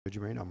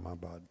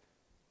Ahmad.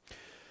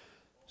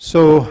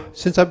 So,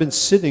 since I've been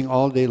sitting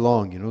all day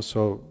long,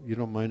 so you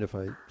don't mind if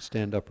I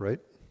stand up, right?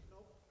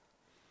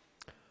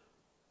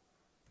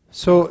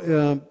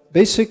 So,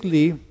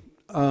 basically,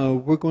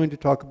 we're going to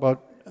talk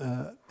about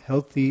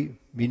healthy,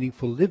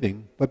 meaningful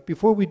living. But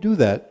before we do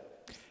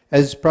that,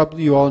 as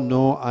probably you all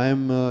know,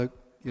 I'm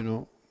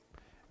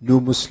new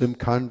Muslim,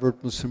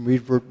 convert Muslim,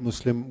 revert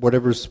Muslim,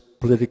 whatever's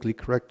politically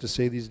correct to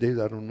say these days,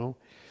 I don't know.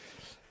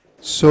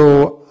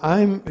 So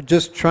I'm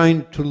just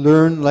trying to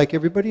learn like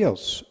everybody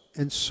else.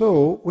 And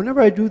so whenever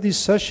I do these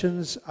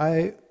sessions,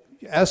 I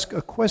ask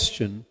a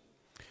question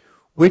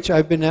which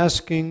I've been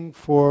asking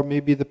for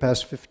maybe the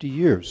past 50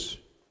 years.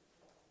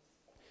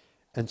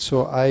 And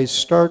so I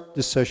start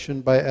the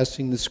session by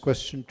asking this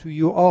question to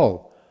you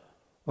all.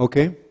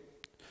 Okay?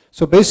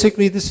 So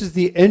basically this is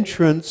the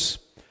entrance,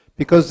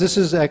 because this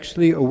is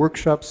actually a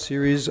workshop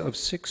series of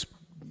six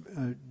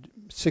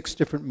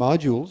different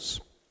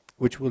modules,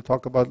 which we'll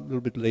talk about a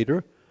little bit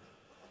later.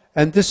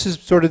 And this is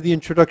sort of the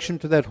introduction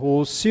to that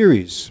whole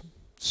series.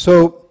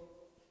 So,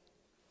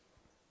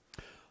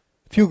 a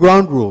few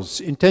ground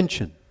rules.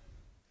 Intention.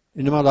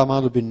 Innamal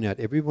a'malu binniyat.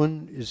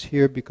 Everyone is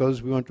here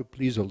because we want to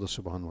please Allah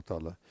subhanahu wa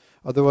ta'ala.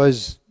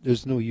 Otherwise,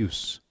 there's no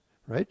use,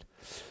 right?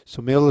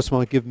 So may Allah subhanahu wa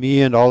ta'ala give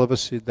me and all of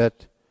us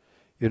that,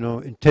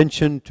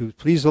 intention to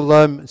please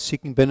Allah,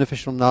 seeking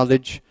beneficial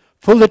knowledge.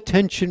 Full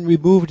attention,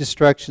 remove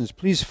distractions.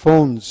 Please,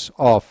 phones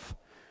off.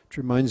 Which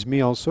reminds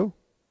me also,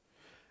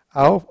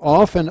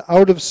 off and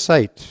out of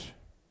sight.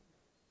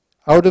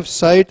 Out of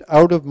sight,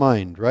 out of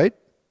mind, right?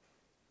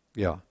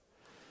 Yeah.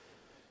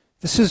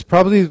 This is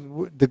probably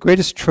the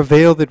greatest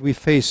travail that we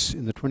face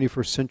in the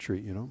 21st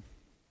century,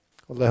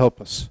 Allah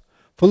help us.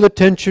 Full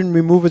attention,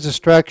 remove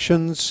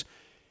distractions,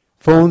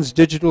 phones,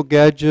 digital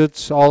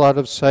gadgets, all out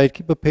of sight.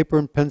 Keep a paper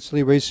and pencil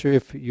eraser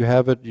if you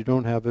have it, you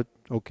don't have it,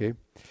 okay.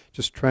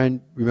 Just try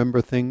and remember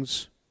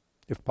things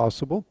if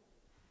possible.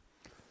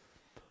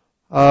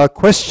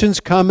 Questions,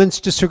 comments,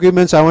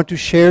 disagreements. I want to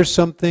share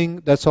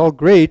something. That's all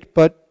great,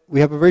 but we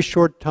have a very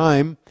short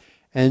time,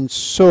 and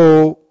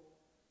so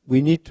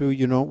we need to,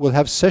 we'll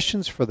have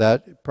sessions for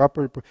that.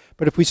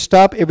 But if we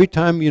stop every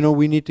time,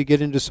 we need to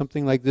get into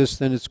something like this,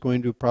 then it's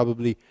going to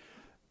probably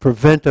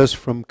prevent us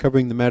from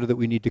covering the matter that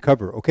we need to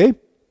cover, okay?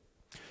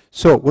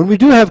 So when we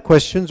do have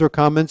questions or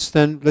comments,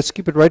 then let's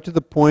keep it right to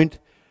the point,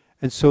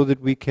 and so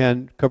that we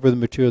can cover the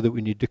material that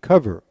we need to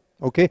cover,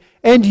 okay?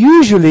 And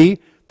usually,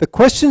 the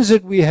questions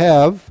that we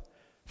have,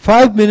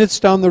 5 minutes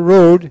down the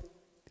road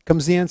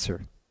comes the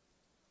answer.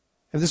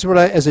 And this is what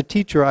as a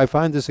teacher, I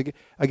find this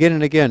again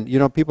and again.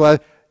 People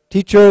ask,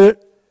 teacher,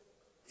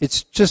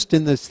 it's just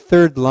in this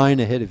third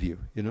line ahead of you,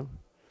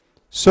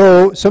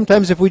 So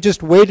sometimes if we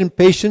just wait in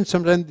patience,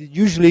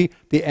 usually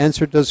the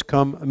answer does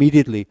come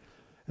immediately.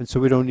 And so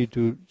we don't need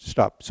to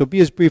stop. So be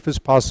as brief as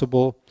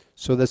possible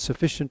so that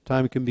sufficient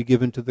time can be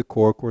given to the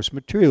core course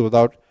material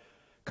without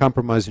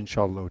compromise,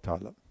 inshallah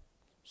ta'ala.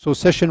 So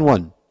session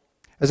 1.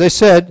 As I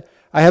said,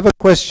 I have a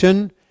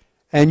question,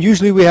 and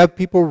usually we have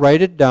people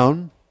write it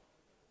down,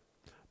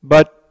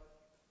 but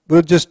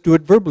we'll just do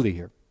it verbally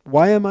here.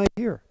 Why am I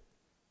here?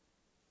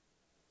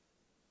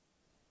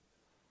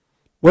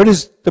 What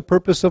is the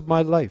purpose of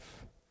my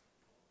life?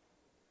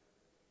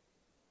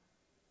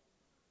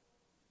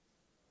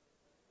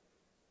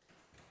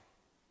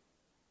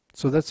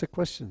 So that's a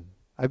question.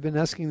 I've been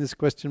asking this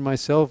question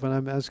myself, and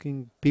I'm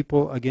asking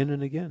people again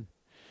and again.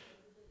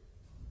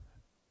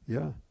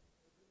 Yeah.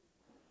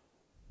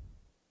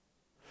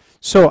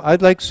 So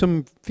I'd like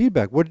some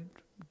feedback. What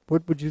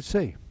would you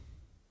say?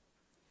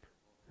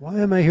 Why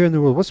am I here in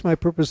the world? What's my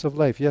purpose of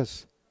life?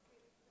 Yes.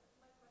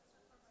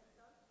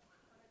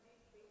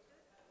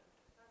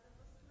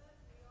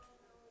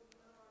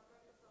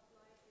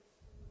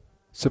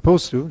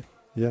 Supposed to,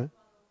 yeah.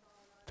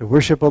 To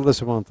worship Allah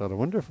subhanahu wa ta'ala.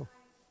 Wonderful.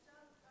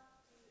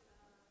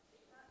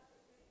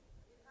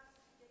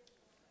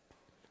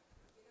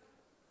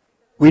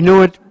 We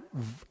know it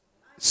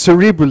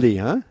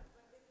cerebrally, huh?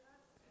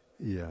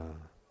 Yeah.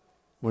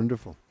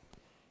 Wonderful.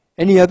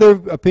 Any other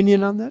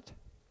opinion on that?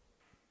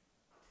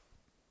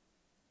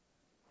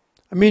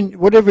 I mean,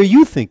 whatever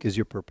you think is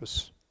your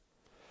purpose.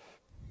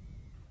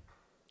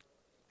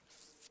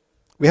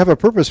 We have a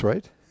purpose,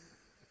 right?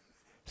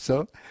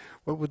 So,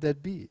 what would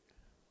that be?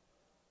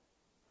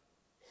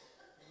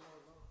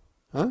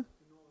 Huh?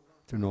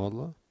 To know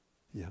Allah?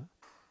 Yeah.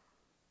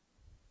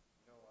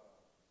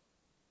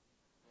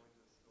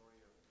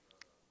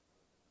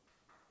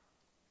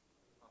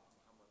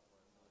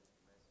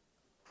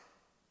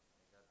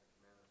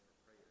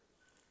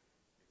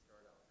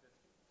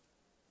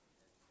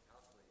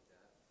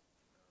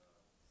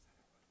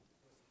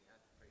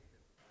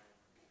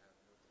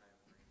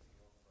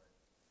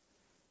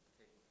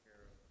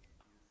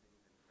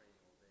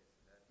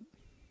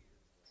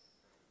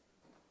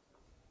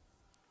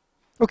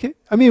 Okay,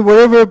 I mean,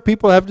 whatever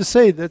people have to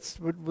say, that's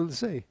what we'll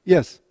say.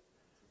 Yes?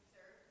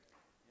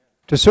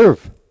 To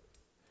serve.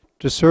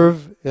 To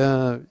serve,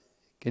 can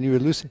you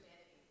elucidate?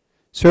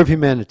 Serve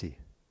humanity.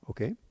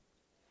 Okay.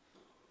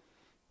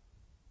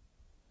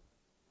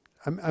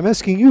 I'm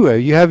asking you.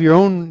 You have your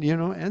own,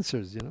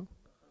 answers.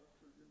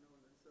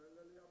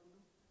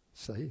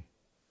 صحيح.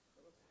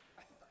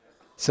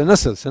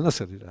 سنصل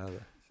إلى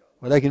هذا.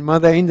 ولكن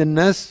ماذا عند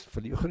الناس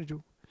فليخرجوا.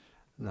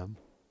 نعم.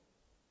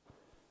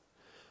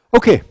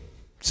 Okay,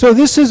 so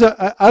this is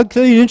I'll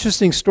tell you an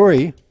interesting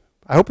story.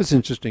 I hope it's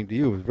interesting to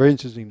you. It's very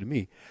interesting to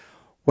me.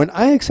 When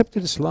I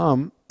accepted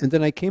Islam, and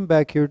then I came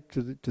back here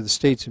to the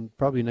States in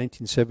probably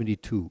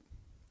 1972.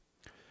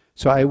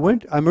 So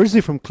I'm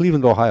originally from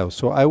Cleveland, Ohio,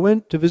 so I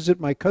went to visit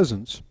my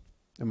cousins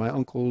and my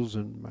uncles,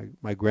 and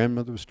my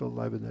grandmother was still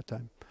alive at that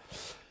time.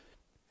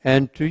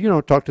 And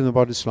to, talk to them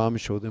about Islam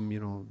and show them,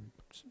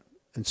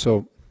 and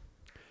so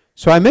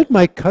I met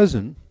my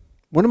cousin,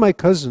 one of my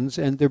cousins,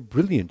 and they're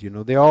brilliant,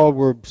 they all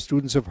were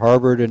students of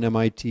Harvard and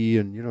MIT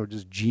and,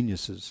 just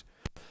geniuses.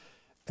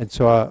 And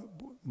so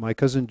my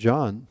cousin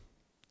John,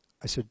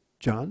 I said,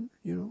 John,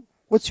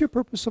 what's your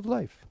purpose of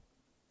life?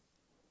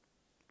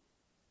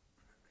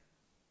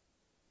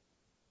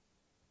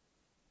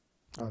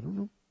 I don't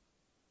know.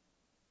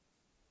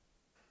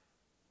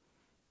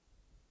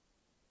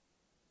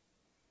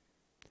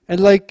 And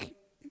it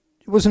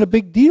wasn't a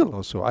big deal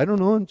also. I don't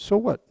know, and so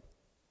what?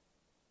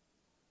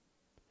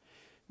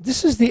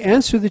 This is the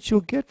answer that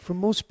you'll get from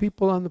most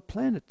people on the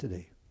planet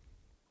today.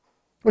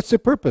 What's their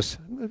purpose?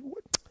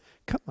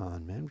 Come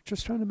on, man. We're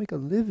just trying to make a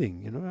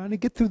living, trying to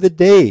get through the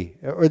day,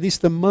 or at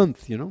least the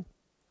month, There's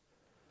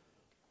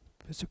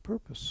a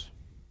purpose,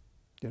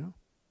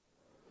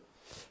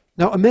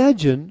 Now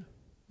imagine,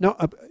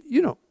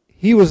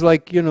 he was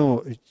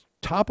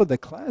top of the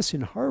class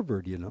in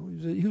Harvard, He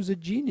was a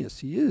genius.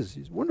 He is.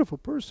 He's a wonderful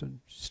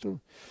person.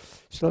 Still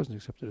hasn't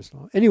accepted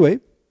Islam. Anyway,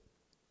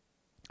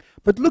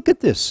 but look at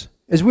this.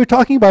 As we're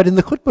talking about in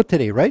the khutbah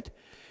today, right?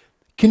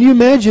 Can you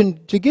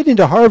imagine, to get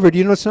into Harvard,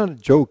 it's not a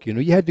joke,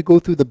 you had to go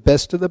through the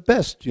best of the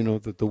best,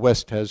 that the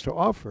West has to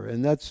offer.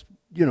 And that's,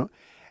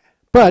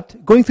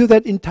 but going through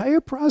that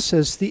entire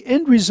process, the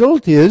end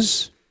result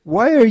is,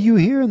 why are you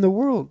here in the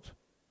world?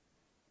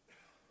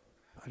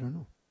 I don't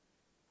know.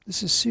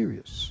 This is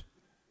serious.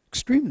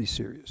 Extremely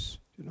serious,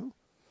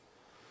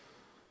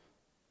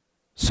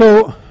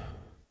 So,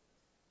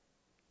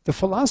 the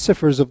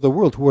philosophers of the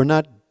world who are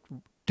not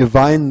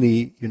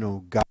divinely,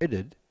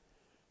 guided,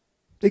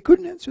 they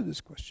couldn't answer this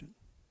question.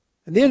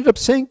 And they ended up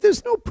saying,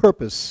 there's no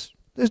purpose.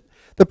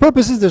 The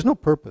purpose is there's no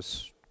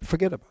purpose.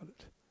 Forget about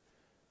it.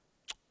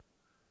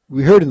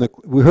 We heard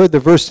the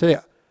verse today,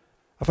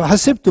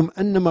 أَفَحَسِبْتُمْ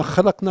أَنَّمَا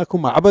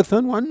خَلَقْنَاكُمْ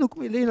عَبَثًا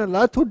وَأَنَّكُمْ إِلَيْنَا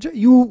لَا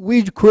تُرْجَعُونَ.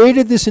 We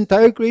created this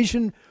entire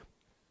creation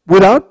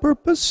without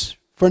purpose,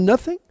 for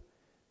nothing,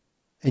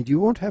 and you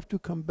won't have to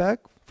come back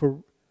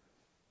for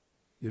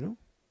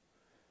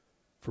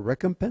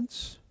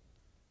recompense,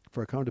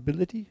 for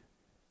accountability.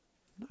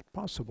 Not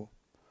possible.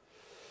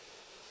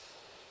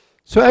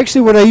 So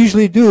actually what I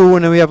usually do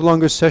when we have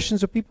longer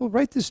sessions of people,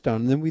 write this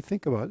down, and then we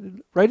think about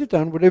it. Write it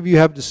down, whatever you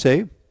have to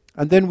say,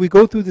 and then we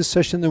go through this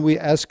session, and we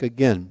ask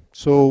again.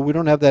 So we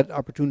don't have that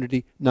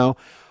opportunity now.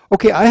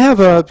 Okay, I have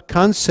a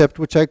concept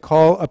which I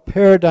call a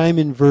paradigm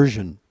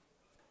inversion.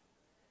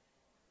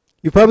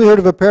 You've probably heard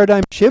of a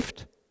paradigm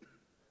shift.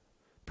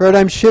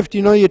 Paradigm shift,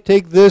 you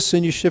take this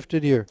and you shift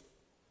it here.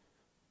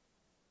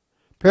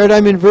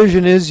 Paradigm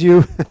inversion is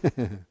you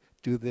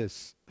do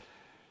this.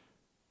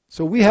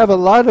 So we have a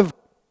lot of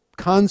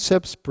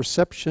concepts,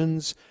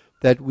 perceptions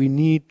that we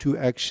need to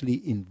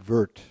actually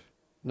invert,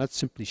 not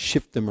simply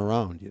shift them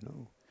around,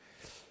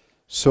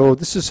 So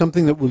this is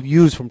something that we'll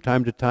use from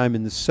time to time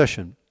in this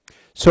session.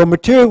 So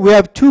we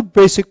have two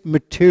basic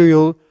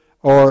material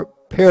or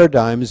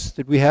paradigms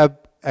that we have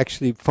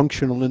actually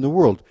functional in the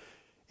world.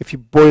 If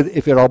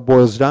it all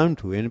boils down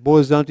to it, and it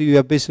boils down to, you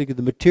have basically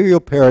the material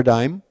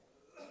paradigm,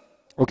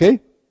 okay?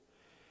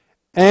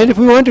 And if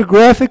we want to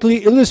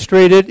graphically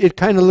illustrate it, it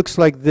kind of looks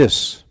like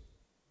this.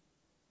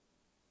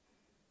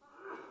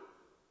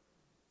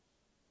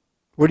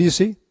 What do you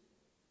see?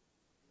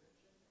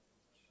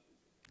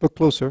 Look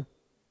closer.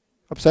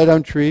 Upside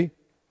down tree.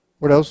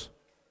 What else?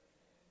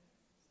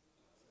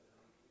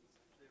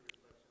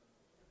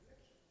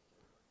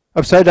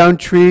 Upside down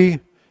tree.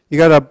 You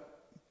got a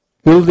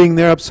building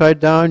there upside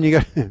down. You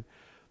got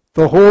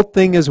the whole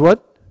thing is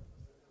what?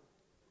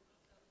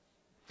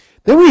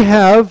 Then we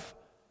have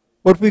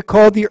what we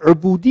call the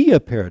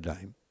Ubudiyya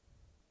paradigm.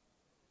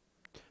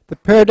 The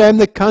paradigm,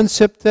 the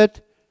concept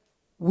that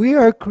we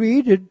are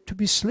created to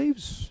be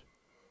slaves.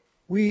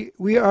 We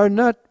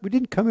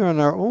didn't come here on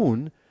our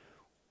own.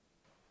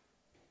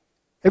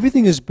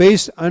 Everything is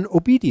based on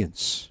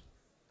obedience.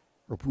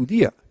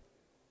 Ubudiyya.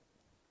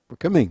 We're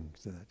coming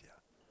to that, yeah.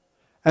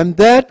 And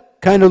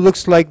that kind of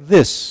looks like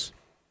this.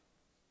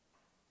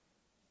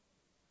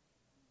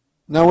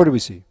 Now what do we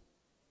see?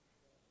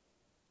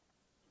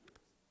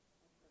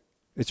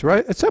 It's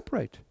right, it's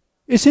upright.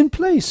 It's in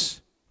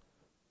place.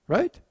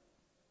 Right?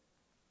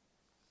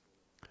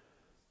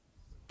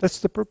 That's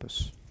the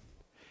purpose.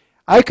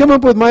 I come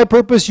up with my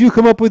purpose, you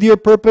come up with your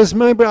purpose.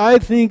 I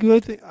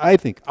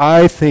think.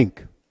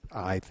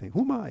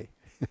 Who am I?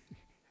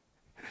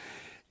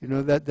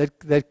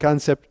 That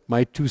concept,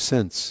 my 2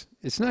 cents.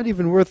 It's not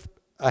even worth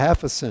a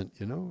half a cent,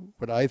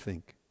 what I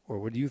think, or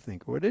what you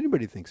think, or what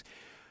anybody thinks.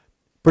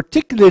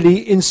 Particularly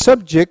in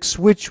subjects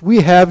which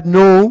we have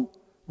no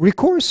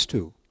recourse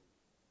to.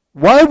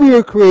 Why we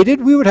were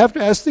created, we would have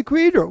to ask the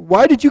Creator,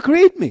 why did you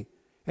create me?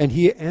 And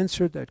He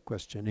answered that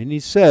question. And He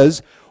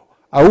says,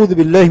 أعوذ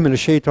بالله من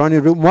الشيطان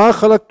الرجيم ما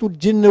خلقت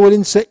الجن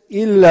والإنس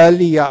إلا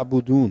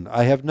ليعبدون.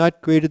 I have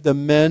not created the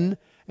men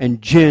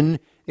and jinn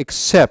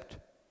except.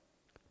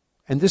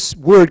 And this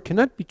word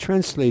cannot be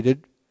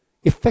translated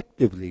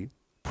effectively,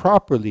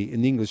 properly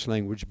in the English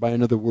language by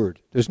another word.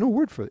 There's no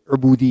word for it,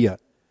 ubudiyah.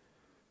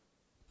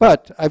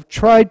 But I've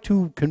tried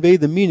to convey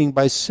the meaning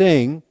by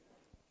saying,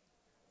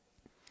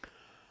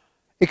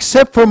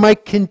 except for my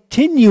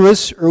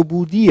continuous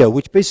ubudiyah,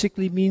 which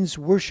basically means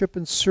worship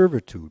and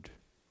servitude.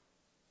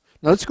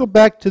 Now let's go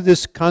back to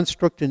this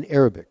construct in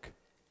Arabic.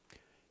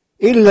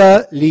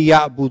 Illa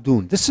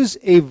liya'budun. This is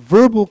a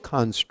verbal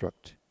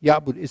construct.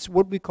 Ya'bud. It's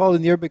what we call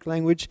in the Arabic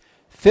language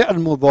fi'l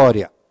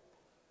mudari'.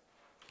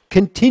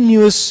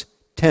 Continuous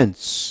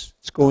tense.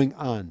 It's going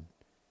on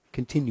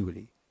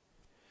continually.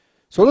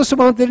 So Allah subhanahu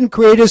wa ta'ala didn't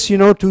create us,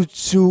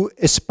 to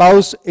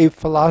espouse a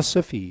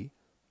philosophy.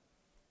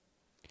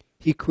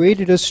 He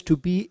created us to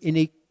be in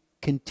a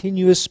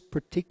continuous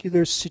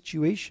particular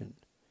situation.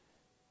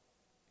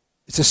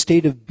 It's a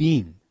state of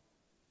being.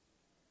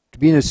 To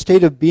be in a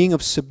state of being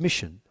of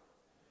submission.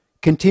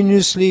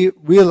 Continuously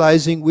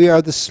realizing we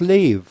are the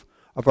slave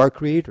of our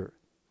Creator.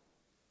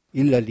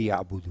 Illa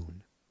liya'budun.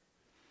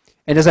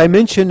 And as I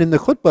mentioned in the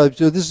khutbah,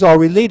 so this is all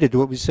related to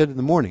what we said in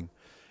the morning,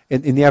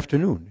 in the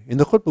afternoon. In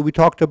the khutbah we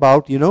talked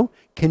about,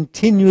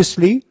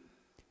 continuously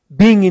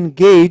being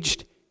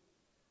engaged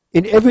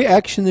in every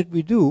action that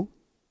we do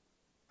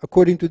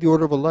according to the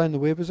order of Allah and the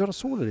way of His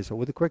Rasul,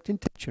 with the correct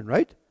intention,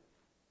 right?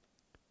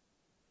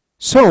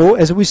 So,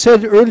 as we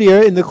said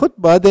earlier in the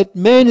khutbah, that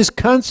man is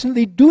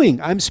constantly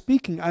doing. I'm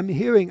speaking, I'm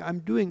hearing, I'm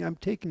doing, I'm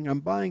taking, I'm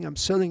buying, I'm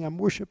selling, I'm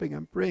worshipping,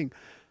 I'm praying.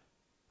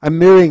 I'm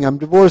marrying, I'm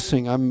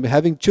divorcing, I'm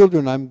having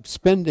children, I'm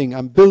spending,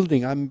 I'm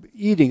building, I'm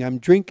eating, I'm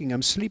drinking,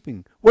 I'm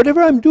sleeping.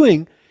 Whatever I'm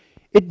doing,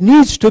 it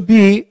needs to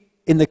be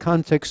in the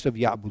context of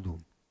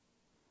ya'budun.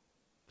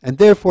 And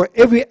therefore,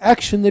 every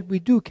action that we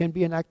do can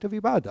be an act of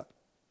ibadah.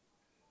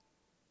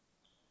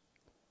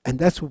 And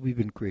that's what we've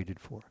been created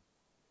for.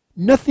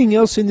 Nothing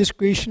else in this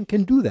creation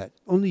can do that.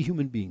 Only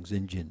human beings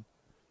and jinn.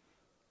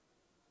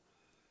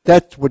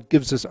 That's what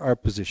gives us our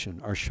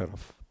position, our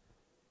sharaf.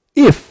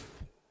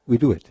 If we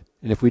do it.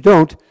 And if we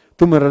don't,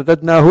 ثُمَّ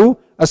رَدَدْنَاهُ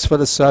أَسْفَلَ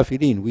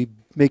السَّافِلِينَ. We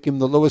make him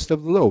the lowest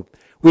of the low.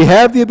 We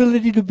have the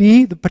ability to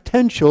be, the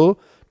potential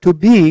to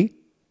be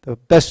the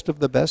best of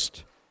the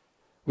best.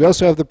 We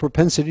also have the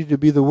propensity to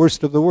be the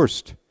worst of the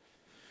worst,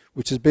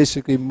 which is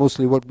basically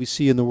mostly what we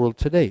see in the world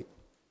today.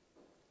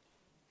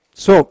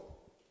 So,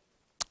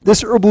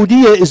 this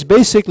ubudiyya is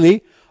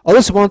basically Allah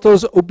subhanahu wa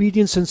ta'ala's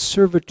obedience and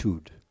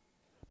servitude.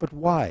 But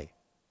why?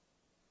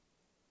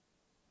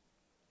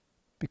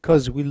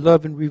 Because we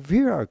love and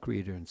revere our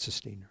Creator and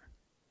Sustainer.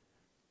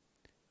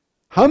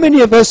 How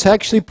many of us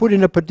actually put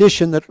in a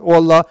petition that, oh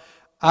Allah,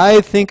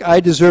 I think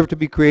I deserve to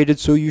be created,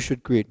 so you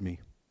should create me?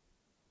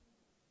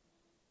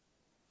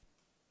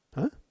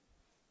 Huh?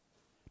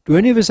 Do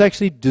any of us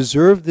actually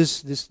deserve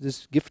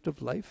this gift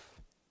of life,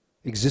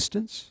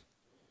 existence?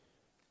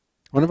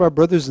 One of our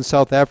brothers in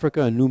South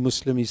Africa, a new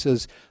Muslim, he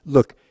says,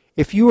 look,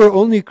 if you were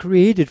only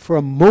created for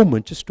a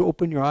moment just to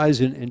open your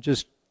eyes and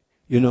just,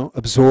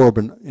 absorb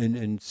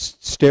and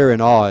stare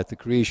in awe at the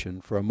creation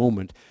for a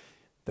moment,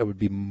 that would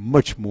be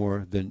much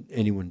more than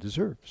anyone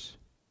deserves.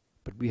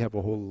 But we have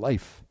a whole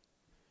life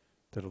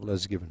that Allah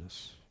has given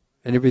us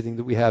and everything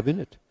that we have in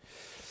it.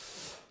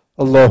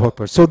 Allahu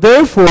Akbar. So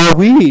therefore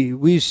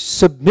we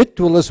submit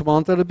to Allah subhanahu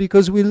wa ta'ala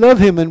because we love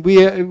Him and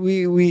we're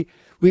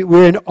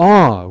in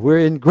awe, we're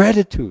in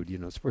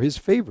gratitude, for His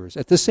favors.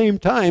 At the same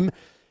time,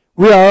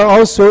 we are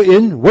also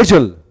in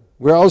wajal.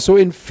 We're also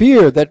in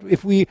fear that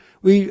if we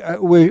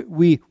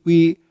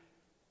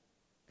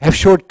have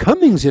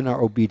shortcomings in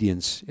our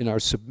obedience, in our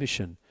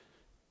submission,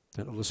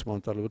 then Allah subhanahu wa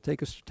ta'ala will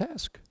take us to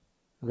task.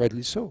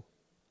 Rightly so.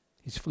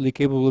 He's fully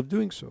capable of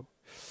doing so.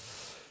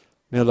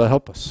 May Allah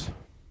help us.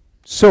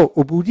 So,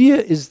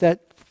 ubudiyya is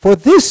that for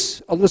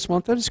this, Allah subhanahu wa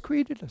ta'ala has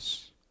created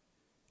us.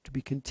 To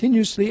be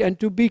continuously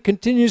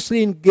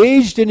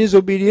engaged in His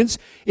obedience,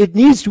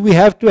 we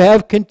have to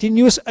have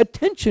continuous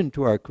attention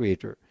to our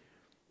Creator.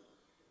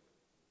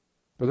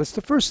 Well, that's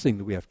the first thing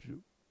that we have to do.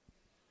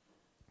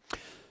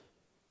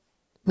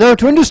 Now,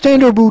 to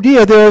understand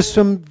ubudiyya, there are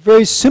some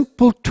very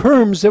simple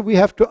terms that we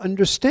have to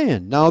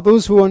understand. Now,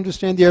 those who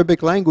understand the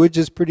Arabic language,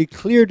 is pretty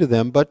clear to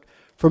them, but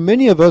for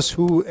many of us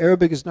who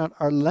Arabic is not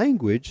our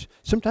language,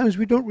 sometimes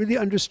we don't really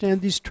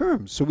understand these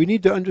terms. So we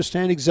need to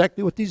understand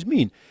exactly what these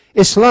mean.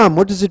 Islam,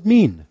 what does it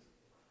mean?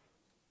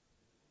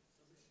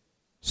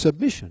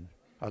 Submission.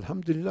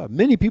 Alhamdulillah.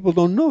 Many people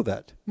don't know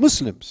that.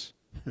 Muslims.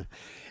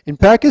 In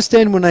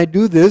Pakistan, when I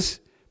do this,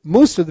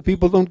 most of the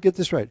people don't get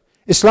this right.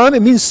 Islam,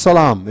 it means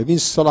salam. It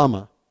means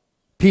salama.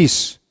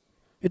 Peace.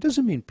 It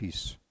doesn't mean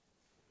peace.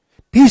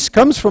 Peace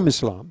comes from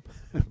Islam,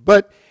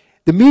 but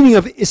the meaning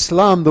of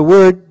Islam, the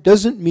word,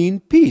 doesn't mean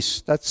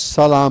peace. That's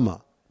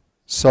salama,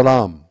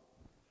 salam.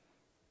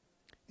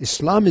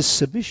 Islam is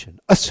submission.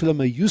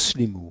 Aslama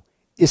yuslimu,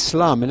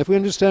 Islam. And if we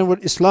understand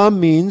what Islam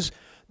means,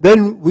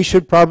 then we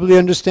should probably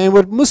understand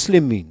what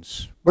Muslim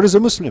means. What is a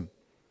Muslim?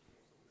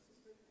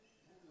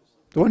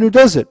 The one who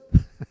does it.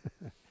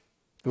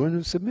 The one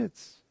who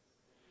submits.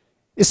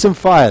 Ism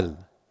fa'il,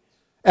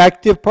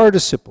 active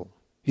participle.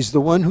 He's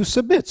the one who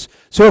submits.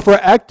 So if we're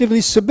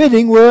actively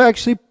submitting, we're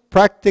actually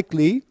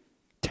practically,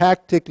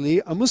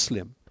 tactically a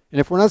Muslim.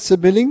 And if we're not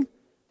submitting,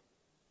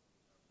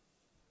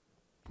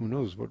 who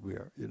knows what we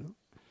are, you know.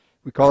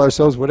 We call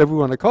ourselves whatever we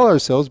want to call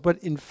ourselves, but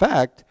in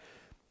fact,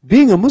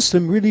 being a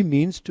Muslim really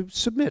means to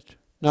submit.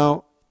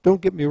 Now, don't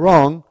get me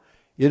wrong,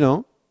 you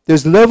know,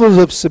 there's levels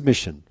of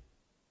submission.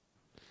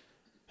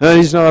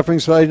 He's not offering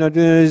salah,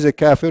 he's a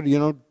kafir, you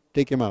know,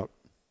 take him out.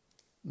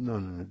 No,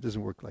 it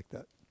doesn't work like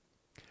that.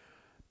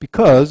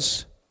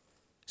 Because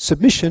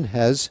submission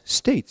has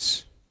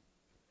states.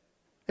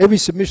 Every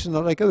submission is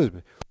not like others.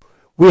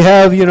 We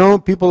have, you know,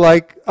 people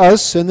like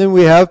us, and then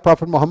we have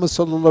Prophet Muhammad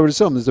sallallahu alaihi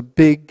wasallam. There's a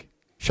big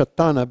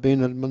shattana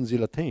bain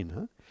al-manzilatain.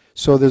 Huh?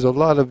 So there's a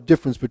lot of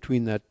difference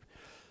between that.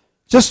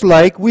 Just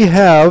like we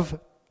have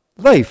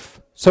life.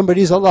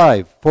 Somebody's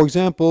alive. For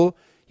example,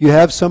 you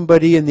have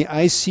somebody in the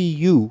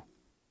ICU,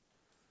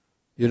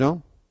 you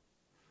know,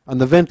 on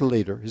the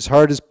ventilator. His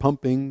heart is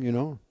pumping, you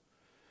know,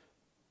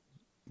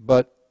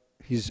 but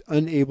he's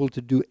unable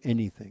to do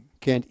anything.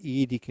 Can't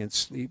eat, he can't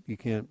sleep, he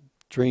can't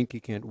drink, he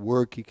can't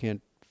work, he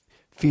can't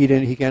feed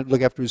any, he can't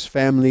look after his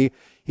family,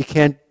 he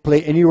can't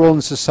play any role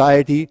in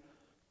society.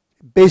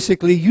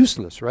 Basically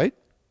useless, right?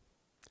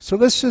 So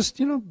let's just,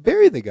 you know,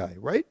 bury the guy,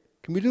 right?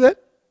 Can we do that?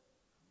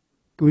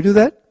 Can we do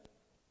that?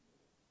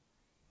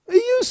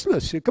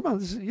 Useless. Come on,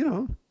 this is, you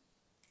know.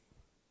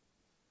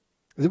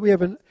 We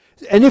have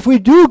and if we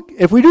do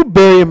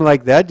bury him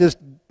like that, just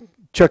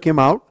chuck him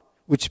out,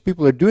 which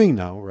people are doing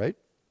now, right?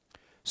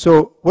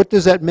 So what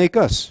does that make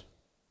us?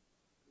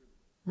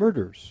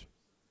 Murderers.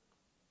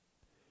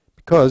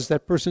 Because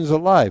that person is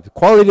alive. The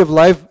quality of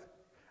life,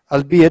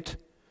 albeit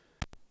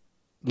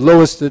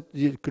lowest that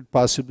it could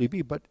possibly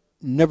be, but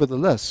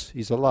nevertheless,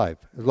 he's alive.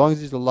 As long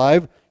as he's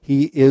alive,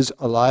 he is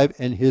alive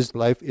and his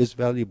life is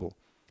valuable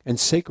and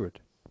sacred.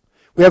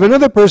 We have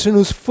another person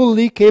who's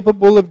fully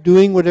capable of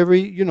doing whatever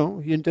he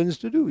intends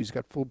to do. He's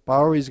got full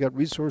power, he's got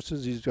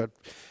resources, he's got,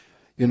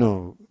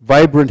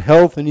 vibrant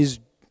health, and he's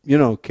a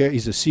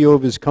CEO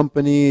of his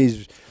company,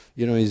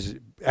 he's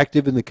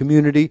active in the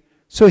community.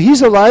 So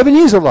he's alive and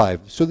he's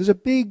alive. So there's a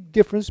big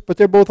difference, but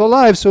they're both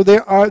alive, so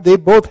they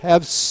both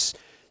have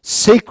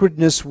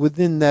sacredness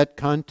within that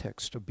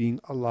context of being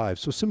alive.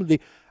 So similarly,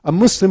 a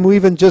Muslim who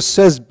even just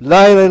says,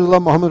 La ilaha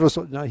illallah Muhammad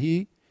Rasul, now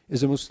he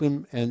is a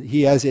Muslim and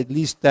he has at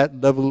least that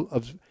level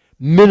of,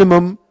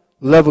 minimum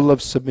level of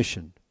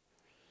submission.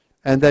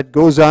 And that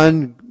goes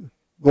on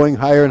going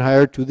higher and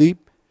higher to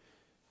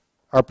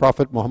our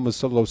Prophet Muhammad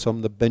sallallahu alaihi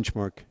wasallam, the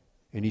benchmark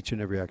in each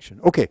and every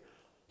action. Okay,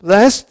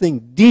 last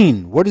thing,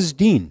 deen. What is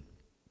deen?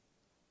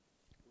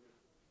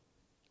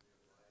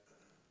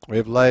 Way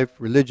of life,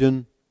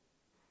 religion.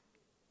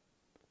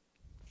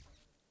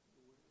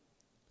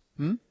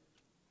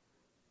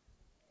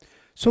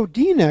 So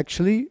deen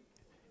actually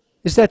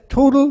is that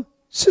total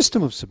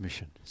system of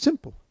submission.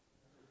 Simple.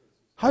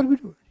 How do we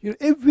do it?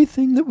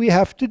 Everything that we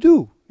have to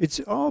do,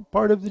 it's all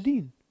part of the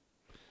deen.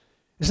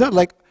 It's not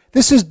like,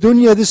 this is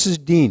dunya, this is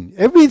deen.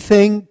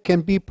 Everything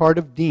can be part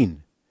of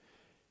deen,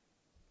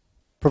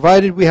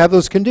 provided we have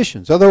those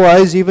conditions.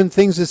 Otherwise, even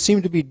things that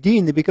seem to be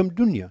deen, they become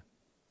dunya.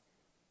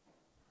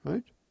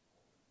 Right?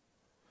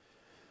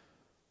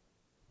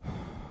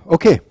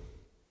 Okay.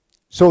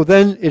 So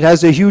then it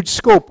has a huge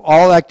scope,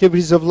 all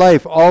activities of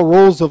life, all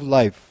roles of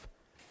life.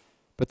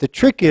 But the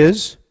trick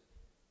is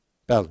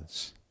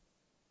balance.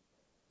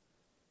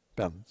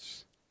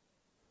 Balance.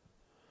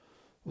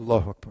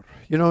 Allahu Akbar.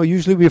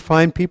 Usually we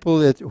find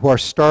people who are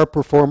star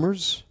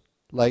performers,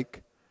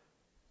 like,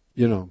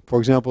 for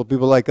example,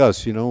 people like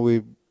us,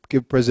 we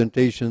give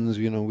presentations,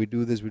 we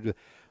do this, we do that.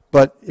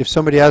 But if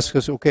somebody asks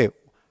us, okay,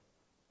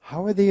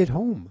 how are they at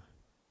home?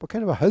 What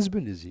kind of a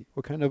husband is he?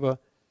 What kind of a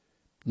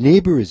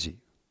neighbor is he?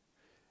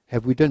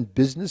 Have we done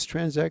business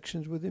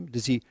transactions with him?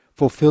 Does he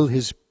fulfill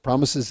his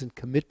promises and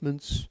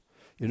commitments?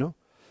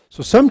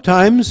 So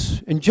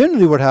sometimes, and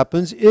generally what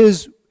happens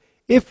is,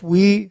 if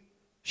we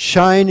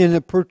shine in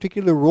a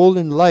particular role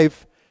in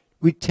life,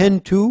 we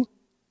tend to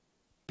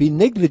be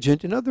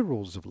negligent in other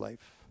roles of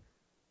life.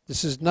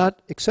 This is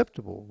not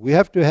acceptable. We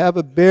have to have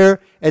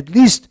at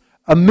least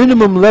a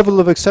minimum level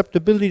of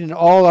acceptability in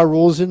all our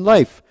roles in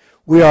life.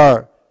 We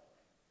are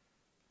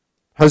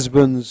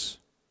husbands,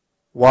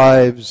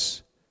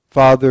 wives,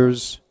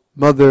 fathers,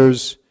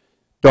 mothers,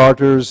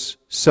 daughters,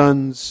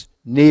 sons,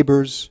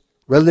 neighbors,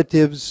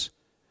 relatives,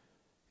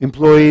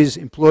 employees,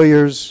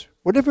 employers,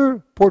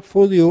 whatever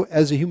portfolio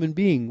as a human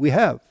being we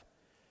have.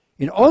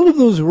 In all of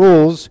those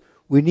roles,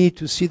 we need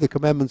to see the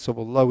commandments of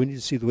Allah, we need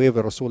to see the way of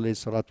Rasul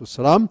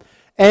ﷺ,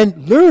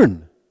 and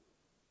learn,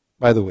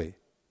 by the way.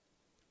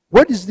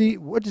 what is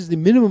the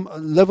minimum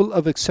level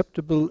of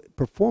acceptable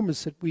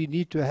performance that we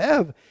need to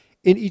have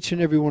in each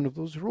and every one of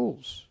those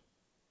roles?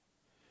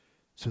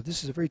 So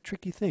this is a very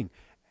tricky thing.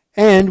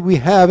 And we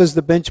have as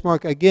the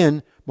benchmark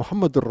again,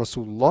 Muhammadur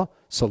Rasulullah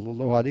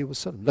sallallahu alaihi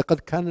wasallam.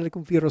 لَقَدْ كَانَ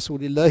لَكُمْ فِي رَسُولِ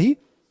اللَّهِ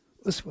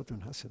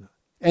أُسْوَةٌ حَسَنَةٌ.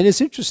 And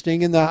it's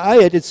interesting, in the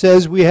ayat it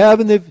says we have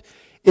in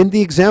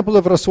the example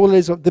of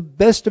Rasulullah the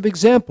best of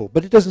example,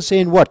 but it doesn't say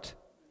in what?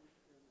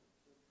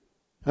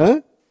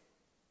 Huh?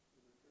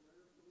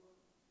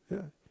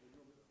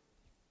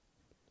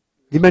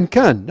 Liman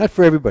kan, not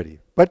for everybody.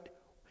 But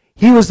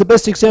he was the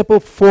best example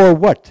for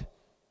what?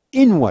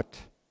 In what?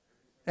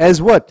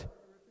 As what?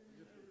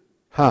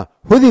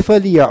 Hudifa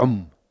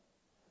liya'um.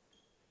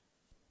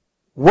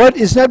 What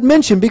is not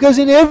mentioned? Because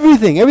in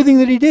everything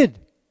that he did.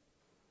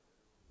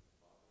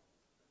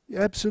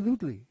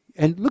 Absolutely.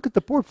 And look at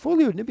the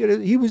portfolio.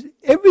 He was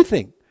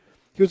everything.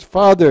 He was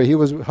father, he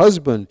was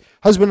husband.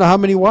 Husband of how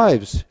many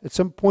wives? At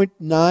some point,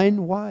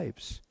 9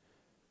 wives.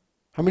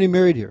 How many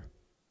married here?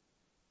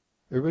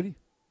 Everybody?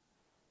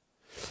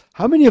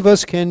 How many of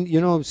us can,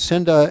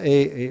 send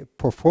a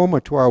pro forma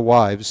to our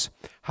wives?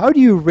 How do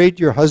you rate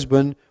your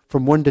husband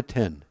from 1 to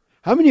 10?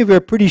 How many of you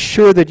are pretty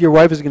sure that your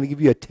wife is going to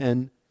give you a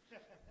 10?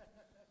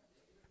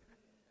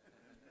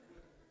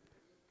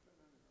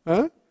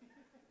 Huh?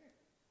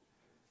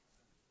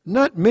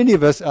 Not many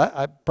of us.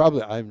 I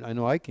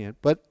know I can't.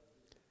 But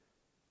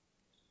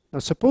now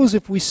suppose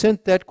if we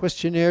sent that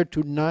questionnaire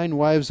to 9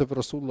 wives of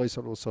Rasulullah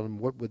sallallahu alaihi wasallam,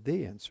 what would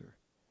they answer?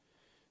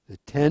 The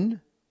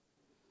 10?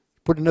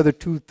 Put another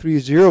 2, 3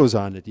 zeros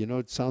on it.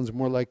 It sounds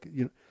more like,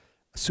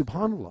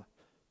 subhanallah.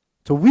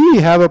 So we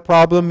have a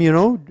problem,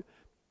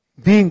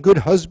 being good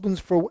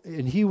husbands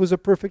and he was a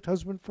perfect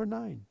husband for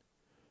 9.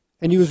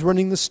 And he was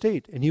running the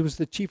state, and he was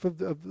the chief of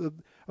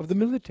the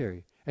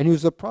military, and he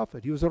was a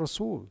prophet, he was a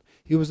Rasul,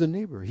 he was a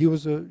neighbor, he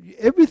was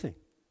everything.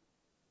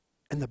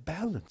 And the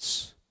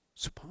balance,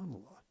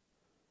 subhanallah.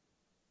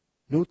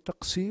 No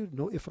taqsir,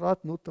 no ifrat,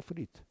 no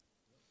tafrit.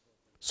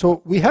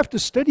 So we have to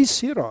study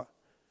seerah,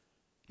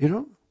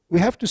 We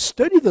have to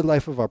study the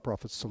life of our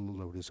Prophet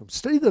sallallahu alaihi wasallam,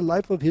 study the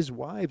life of his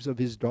wives, of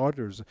his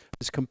daughters,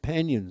 his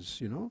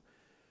companions,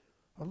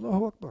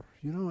 Allahu Akbar,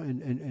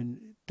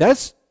 and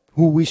that's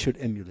who we should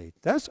emulate.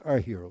 That's our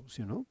heroes,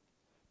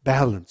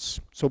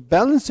 Balance. So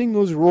balancing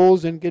those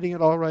roles and getting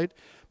it all right,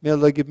 may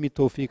Allah give me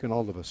tawfiq and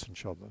all of us,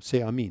 inshallah.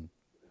 Say Ameen.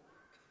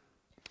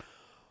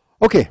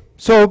 Okay,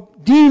 so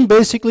deen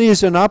basically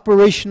is an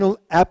operational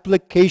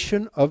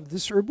application of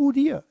this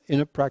ubudiyah in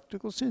a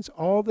practical sense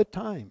all the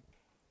time.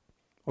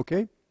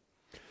 Okay?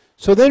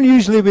 So then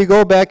usually we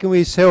go back and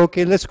we say,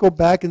 okay, let's go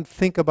back and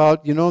think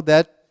about,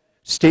 that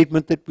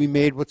statement that we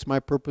made, what's my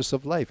purpose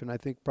of life? And I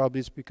think probably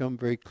it's become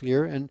very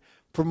clear. And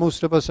for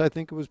most of us, I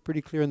think it was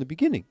pretty clear in the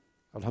beginning.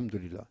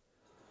 Alhamdulillah.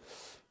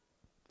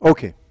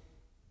 Okay.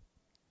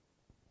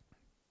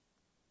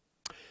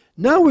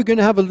 Now we're going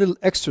to have a little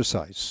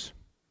exercise.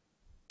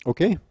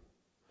 Okay?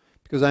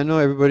 Because I know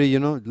everybody,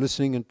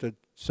 listening and to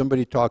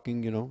somebody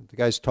talking, the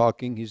guy's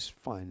talking, he's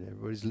fine.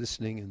 Everybody's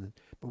listening.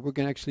 But we're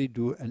going to actually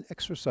do an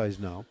exercise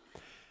now.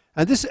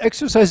 And this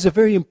exercise is a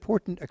very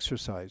important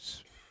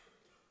exercise.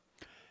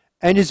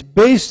 And it's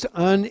based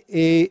on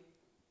a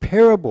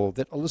parable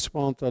that Allah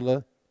subhanahu wa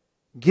ta'ala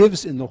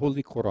gives in the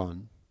Holy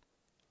Quran.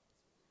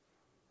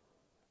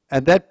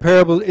 And that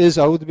parable is,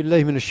 أعوذ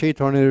بالله من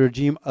الشيطان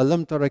الرجيم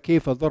ألم تر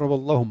كيف ضرب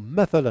الله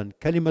مثلا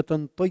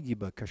كلمة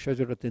طيبة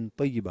كشجرة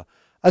طيبة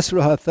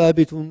أصلها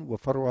ثابت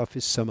وفرعها في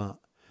السماء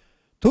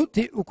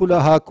تؤتي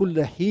أكلها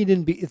كل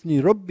حين بإذن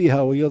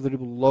ربها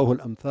ويضرب الله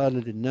الأمثال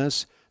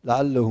للناس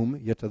لعلهم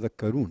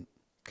يتذكرون.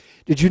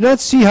 Did you not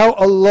see how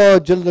Allah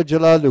Jalla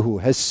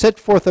Jalaluhu has set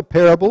forth a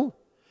parable?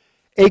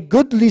 A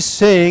goodly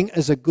saying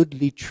as a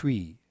goodly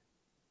tree.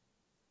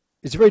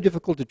 It's very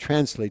difficult to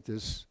translate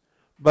this,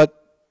 but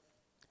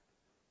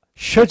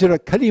Shajara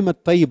kalima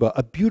tayyiba,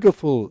 a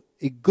beautiful,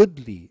 a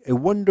goodly, a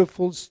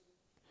wonderful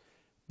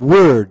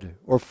word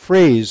or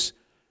phrase,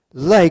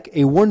 like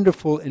a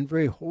wonderful and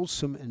very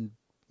wholesome and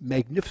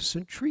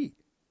magnificent tree.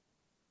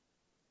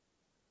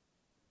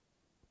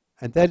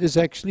 And that is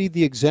actually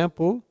the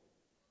example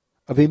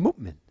of a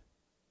mu'min.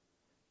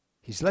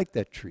 He's like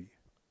that tree.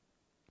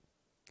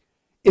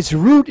 Its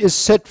root is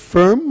set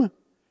firm,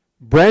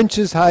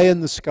 branches high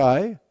in the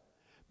sky,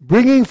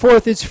 bringing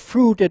forth its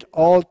fruit at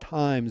all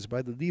times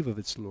by the leave of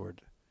its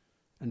Lord.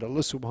 And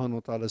Allah subhanahu wa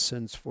ta'ala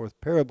sends forth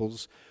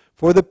parables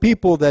for the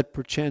people that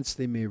perchance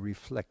they may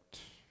reflect.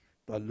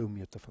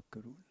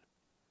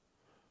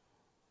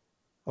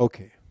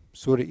 Okay,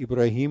 Surah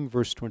Ibrahim,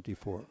 verse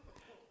 24.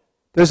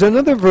 There's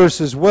another verse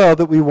as well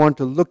that we want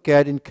to look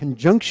at in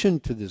conjunction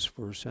to this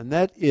verse, and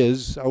that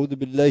is, أعوذ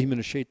بالله من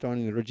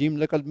الشيطان الرجيم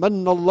لقد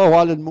من الله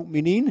على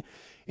المؤمنين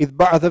إذ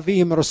بعث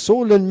فيهم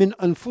رسولا من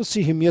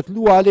أنفسهم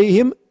يتلو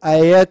عليهم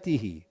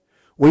آياته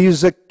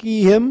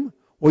ويزكيهم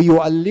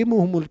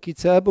ويعلمهم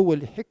الكتاب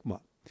والحكمة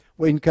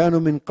وإن كانوا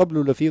من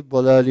قبل لفي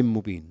ضلال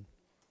مبين.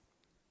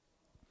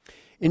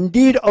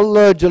 Indeed,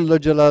 Allah Jalla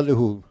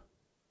Jalaluhu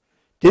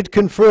did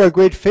confer a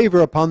great favor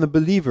upon the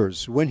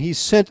believers when He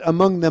sent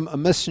among them a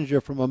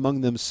messenger from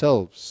among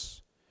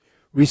themselves,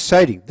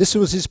 reciting. This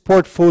was his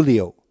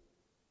portfolio.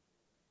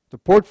 The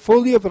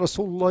portfolio of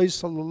Rasulullah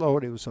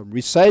sallallahu alaihi wasallam,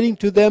 reciting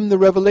to them the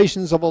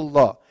revelations of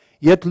Allah.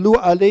 Yatlu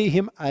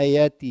alayhim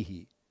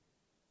ayatihi.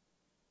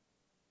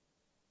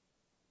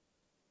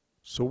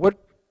 So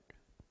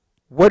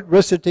what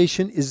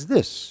recitation is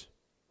this?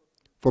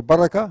 For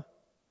barakah?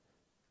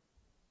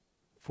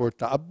 For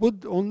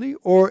ta'abbud only?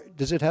 Or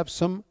does it have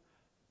some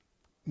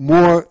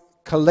more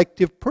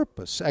collective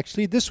purpose?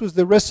 Actually, this was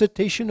the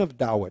recitation of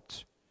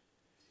da'wat.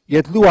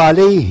 Yatlu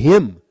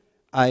alayhim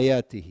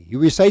ayatihi. He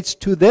recites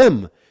to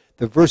them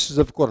the verses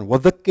of the Quran.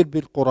 وَذَكِّرْ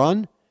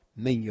بِالْقُرْآنِ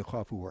مَنْ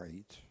يَخَافُ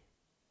وَعِيدٍ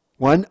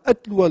وَأَنْ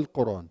أَتْلُوَ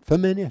الْقُرْآنِ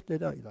فَمَنْ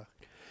اهْتَدَى إِلَىٰ.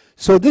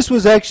 So this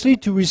was actually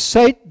to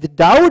recite the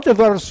da'wat of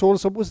our Rasul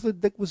was the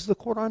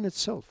Quran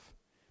itself.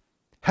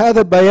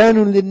 هَذَا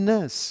بَيَانٌ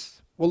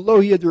لِلنَّاسِ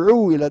وَاللَّهُ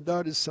يَدْعُو إِلَى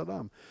دَارِ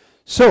السَّلَامِ.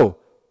 So,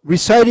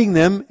 reciting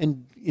them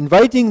and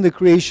inviting the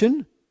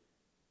creation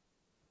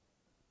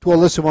to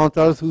Allah subhanahu wa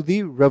ta'ala through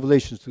the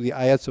revelations, through the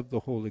ayats of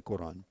the Holy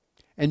Quran.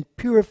 And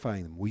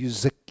purifying them.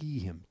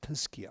 وَيُزَكِّيهِمْ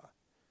تَزْكِيَةً.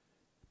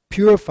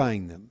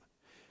 Purifying them.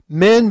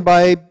 Man,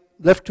 by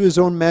left to his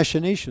own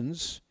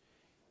machinations,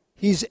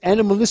 he's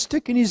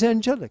animalistic and he's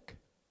angelic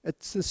at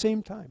the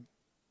same time.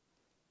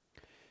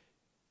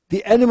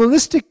 The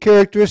animalistic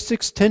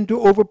characteristics tend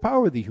to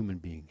overpower the human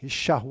being. His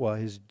shahwa,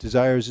 his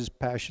desires, his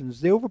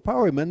passions, they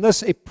overpower him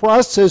unless a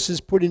process is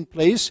put in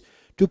place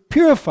to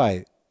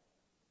purify,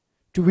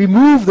 to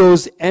remove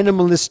those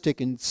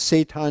animalistic and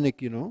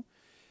satanic,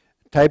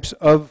 types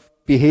of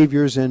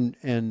behaviors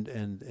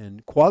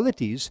and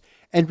qualities,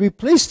 and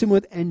replace them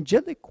with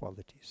angelic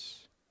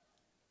qualities.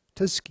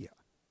 Tazkiyah.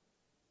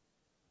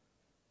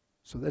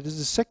 So that is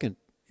the second,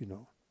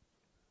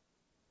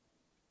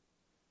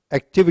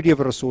 activity of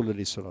Rasulullah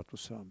sallallahu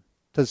alaihi wasallam.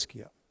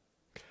 Tazkiyah.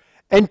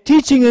 And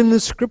teaching them the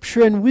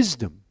scripture and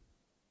wisdom.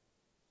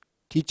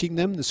 Teaching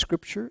them the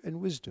scripture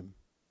and wisdom.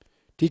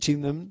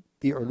 Teaching them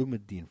the ulum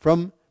ad-din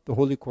from the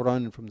Holy Quran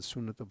and from the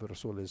Sunnah of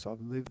Rasulullah sallallahu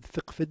alaihi wasallam.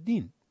 The fiqh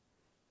ad-din.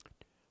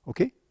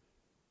 Okay?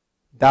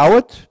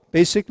 Dawat,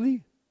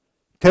 basically,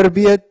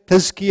 tarbiyat,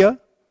 tazkiyah,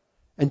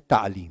 and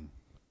ta'aleem.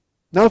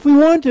 Now, if we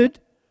wanted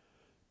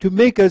to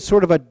make a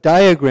sort of a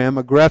diagram,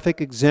 a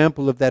graphic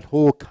example of that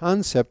whole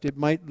concept, it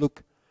might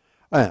look...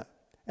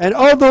 and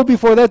although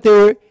before that they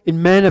were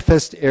in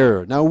manifest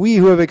error. Now, we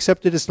who have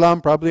accepted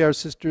Islam, probably our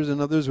sisters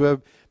and others who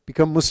have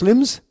become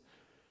Muslims,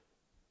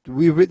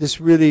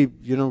 this really,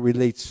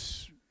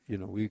 relates,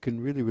 we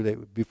can really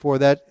relate. Before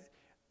that,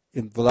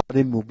 in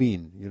Dhalalin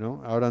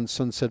Mubin, out on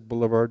Sunset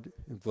Boulevard,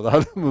 in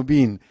Dhalalin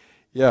Mubin,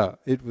 yeah,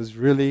 it was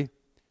really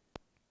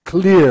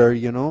clear,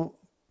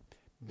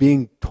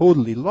 being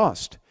totally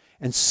lost.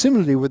 And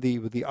similarly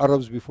with the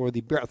Arabs before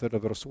the Bi'athah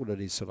of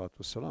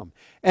Rasulullah.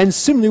 And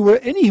similarly were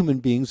any human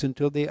beings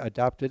until they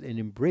adopted and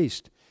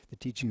embraced the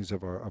teachings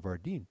of our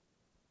deen.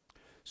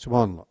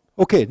 SubhanAllah.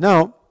 Okay,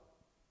 now,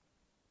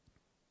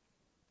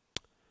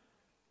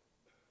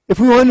 if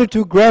we wanted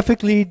to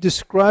graphically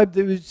describe,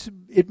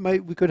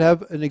 we could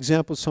have an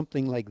example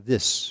something like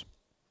this.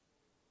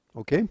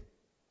 Okay?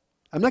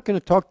 I'm not going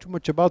to talk too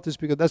much about this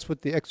because that's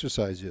what the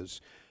exercise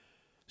is.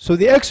 So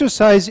the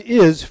exercise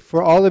is,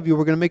 for all of you,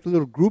 we're going to make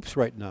little groups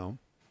right now.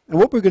 And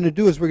what we're going to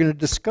do is we're going to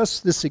discuss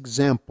this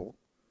example.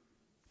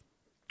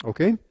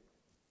 Okay?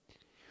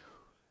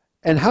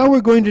 And how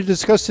we're going to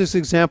discuss this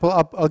example,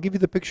 I'll give you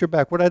the picture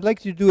back. What I'd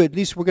like you to do, at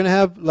least we're going to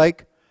have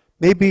like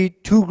maybe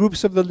 2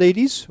 groups of the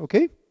ladies,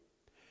 okay?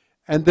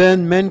 And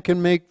then men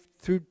can make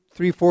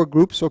 3, 4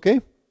 groups, okay?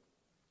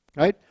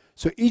 Right?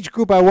 So each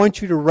group, I want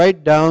you to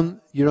write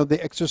down, the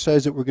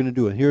exercise that we're going to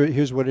do. And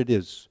here's what it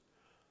is.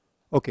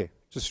 Okay,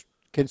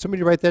 can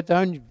somebody write that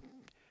down?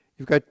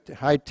 You've got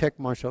high tech,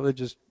 mashallah.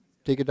 Just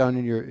take it down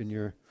in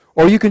your,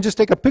 or you can just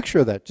take a picture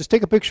of that. Just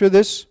take a picture of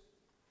this.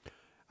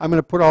 I'm going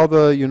to put all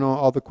the,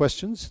 all the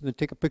questions, and then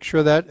take a picture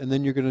of that, and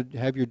then you're going to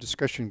have your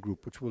discussion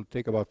group, which will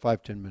take about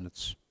 5-10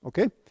 minutes.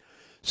 Okay?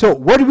 So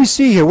what do we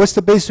see here? What's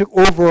the basic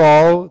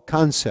overall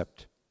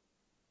concept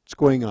that's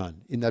going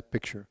on in that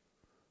picture?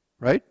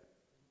 Right?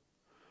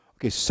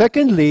 Okay,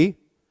 secondly,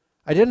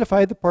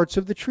 identify the parts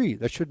of the tree.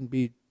 That shouldn't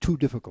be too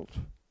difficult,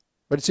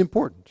 but it's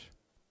important.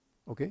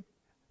 Okay?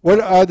 What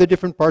are the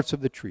different parts of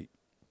the tree?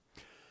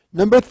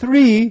 Number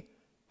 3,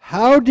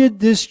 how did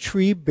this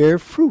tree bear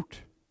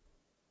fruit?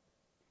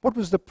 What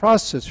was the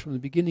process from the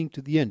beginning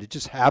to the end? It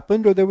just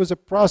happened, or there was a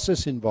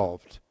process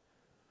involved?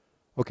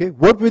 Okay?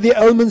 What were the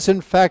elements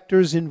and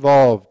factors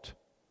involved?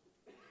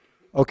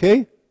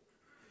 Okay?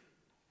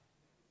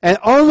 And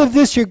all of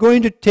this you're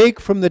going to take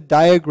from the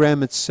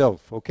diagram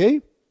itself.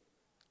 Okay?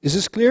 Is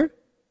this clear?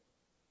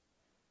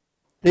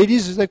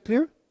 Ladies, is that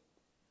clear?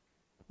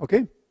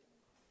 Okay?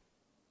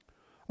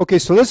 Okay,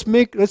 so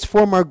let's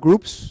form our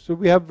groups. So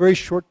we have very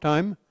short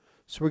time.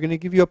 So we're going to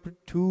give you up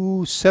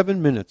to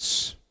 7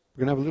 minutes.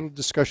 We're going to have a little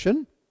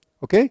discussion.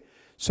 Okay?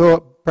 So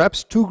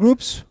perhaps 2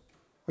 groups.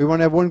 Or you want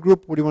to have 1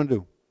 group? What do you want to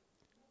do?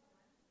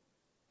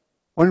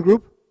 1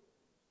 group?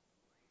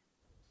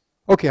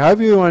 Okay,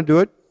 however you want to do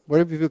it.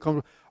 Whatever you feel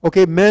comfortable.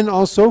 Okay, men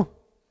also.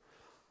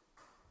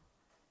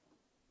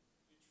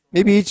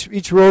 Maybe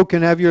each row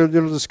can have your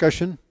little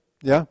discussion.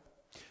 Yeah?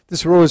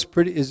 This row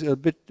is a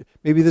bit,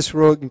 maybe this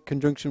row in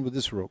conjunction with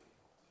this row.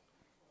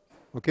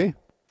 Okay?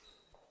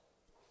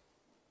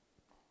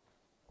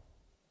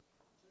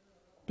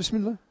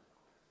 Bismillah.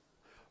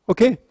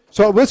 Okay,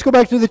 so let's go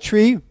back to the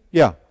tree.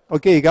 Yeah,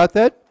 okay, you got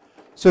that?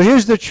 So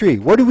here's the tree.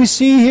 What do we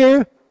see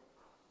here?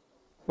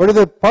 What are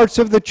the parts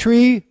of the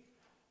tree?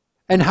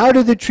 And how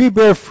did the tree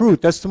bear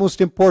fruit? That's the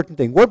most important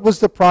thing. What was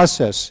the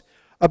process?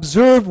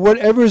 Observe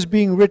whatever is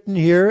being written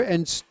here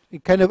and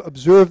kind of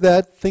observe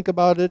that, think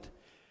about it,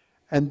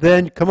 and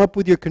then come up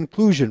with your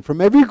conclusion. From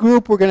every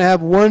group, we're going to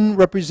have one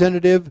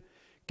representative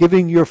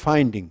giving your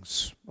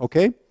findings.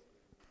 Okay?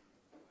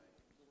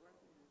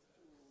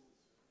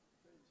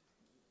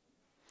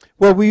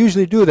 Well, we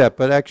usually do that,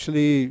 but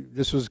actually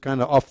this was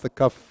kind of off the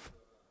cuff.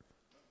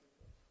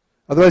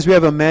 Otherwise we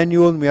have a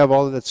manual and we have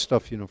all of that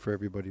stuff, for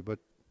everybody, but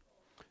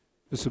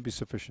this will be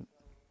sufficient.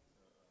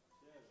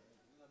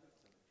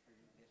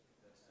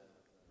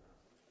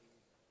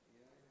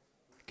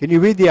 Can you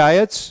read the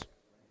ayats?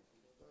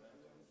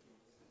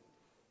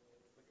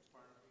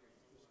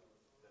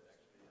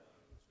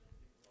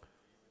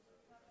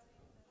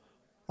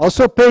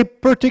 Also pay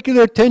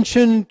particular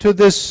attention to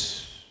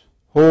this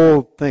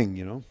whole thing,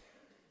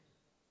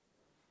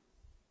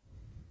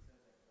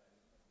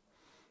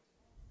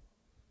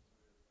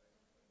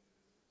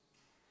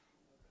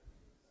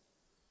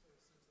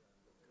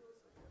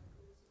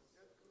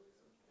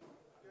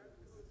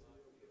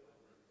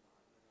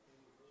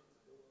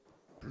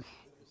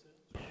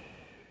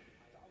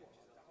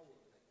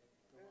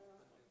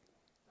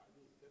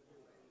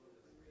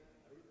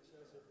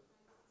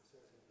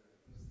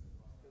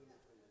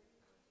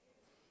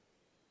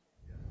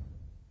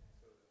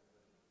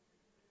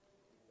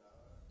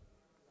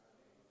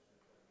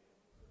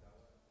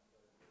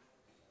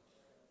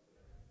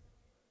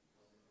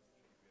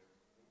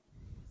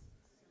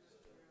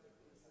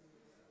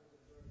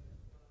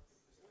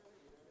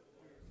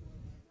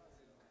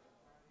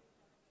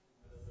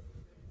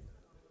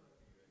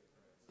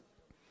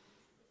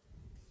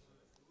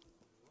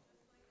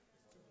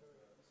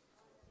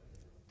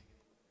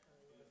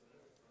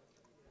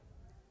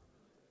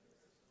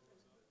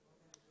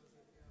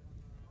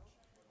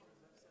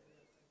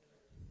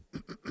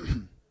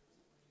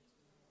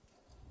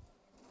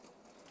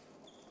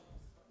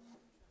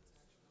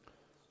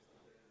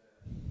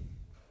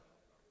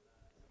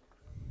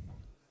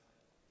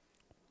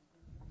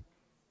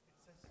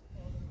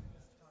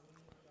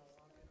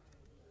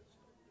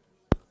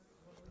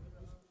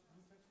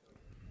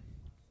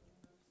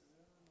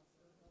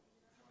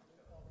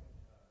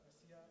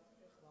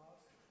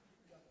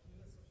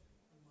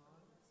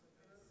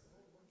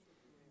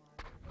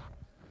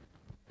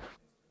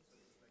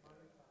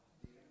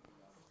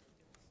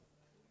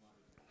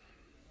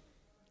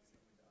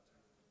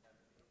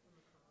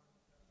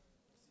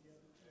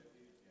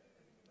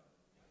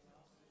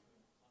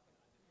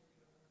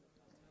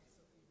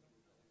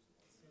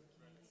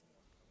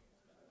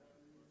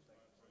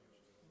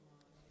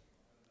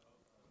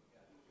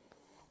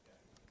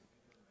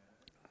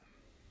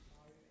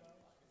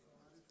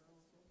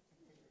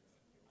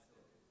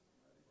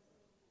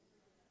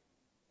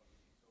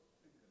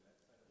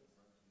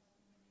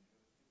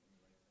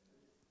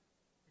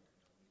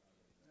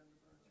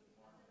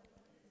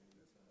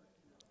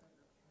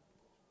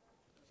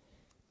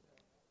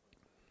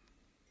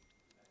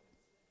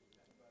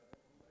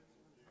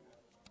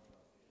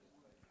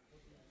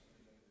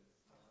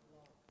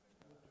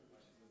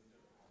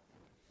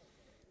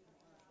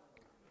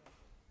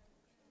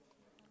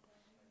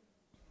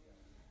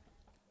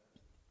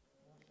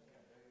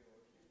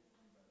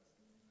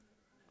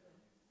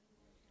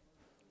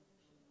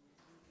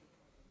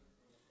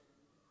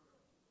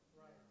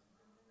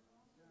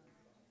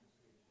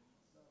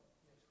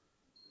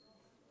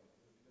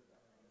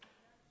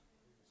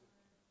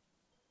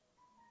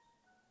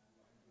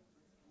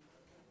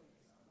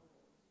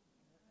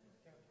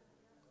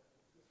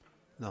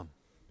 No.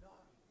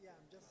 Yeah,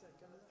 I'm just I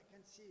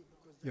can see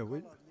because the Yeah,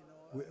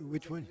 color,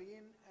 which the one?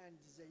 green and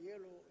the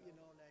yellow,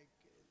 like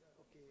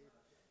okay.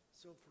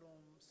 So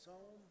from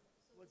Psalm,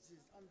 what's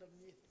this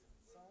underneath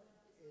Psalm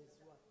is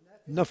what?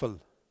 Nothing. Nafal.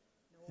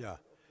 No. Yeah.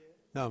 Okay.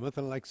 Now,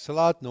 مثلا like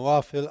salat,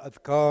 nawafil,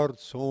 adhkar,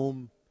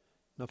 som,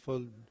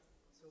 nafal,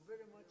 So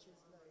very much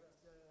is like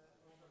the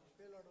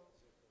pillar of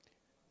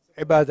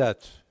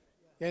عبادات.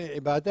 يعني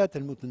عبادات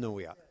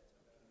المتنوعة.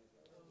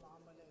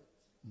 المعاملات.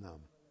 نعم.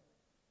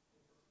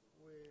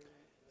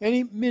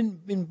 يعني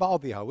من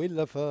بعضها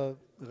وإلا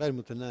فغير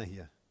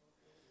متناهية.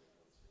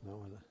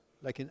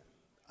 لكن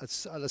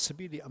على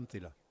سبيل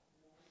أمثلة.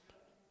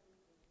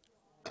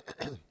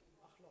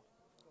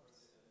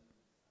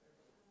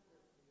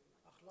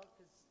 أخلاق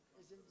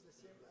isn't the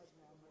same as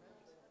معاملات.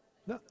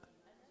 لا.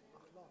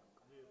 أخلاق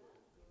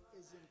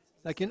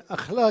isn't. لكن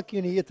أخلاق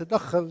يعني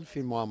يتدخل في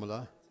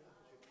المعاملة.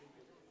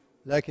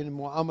 لكن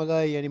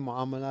المعاملة يعني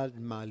معاملات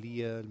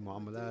مالية،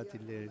 المعاملات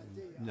اللي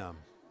نعم.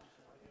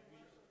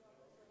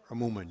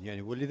 عموما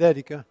يعني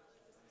ولذلك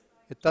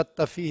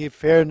يتطلب فيه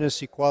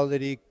fairness,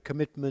 equality,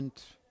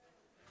 commitment.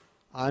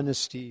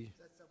 Honesty.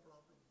 That's the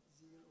problem.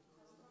 Zero.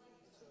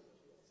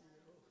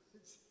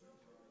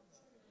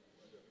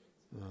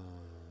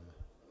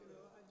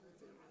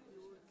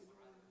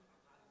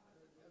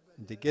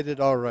 They get it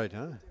all right, huh?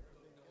 I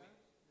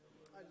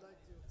like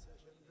your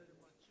session very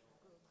much.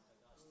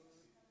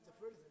 The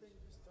first thing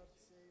you start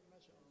saying,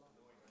 MashaAllah.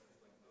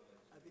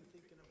 I've been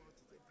thinking about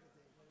it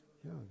every day.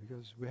 Yeah,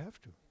 because we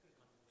have to.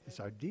 It's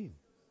our deen.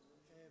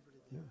 Every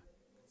day. Yeah.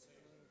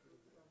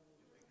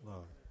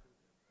 Wow.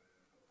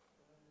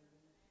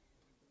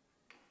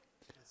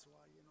 That's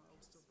why, I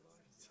was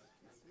surprised.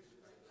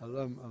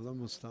 Allah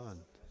Mustaan.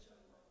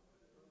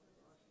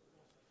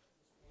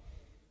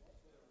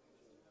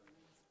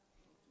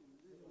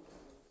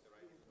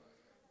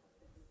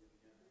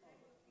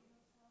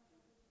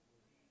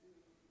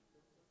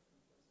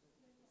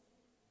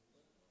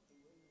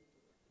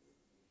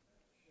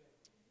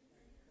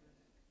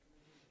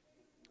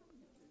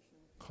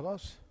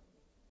 خلاص.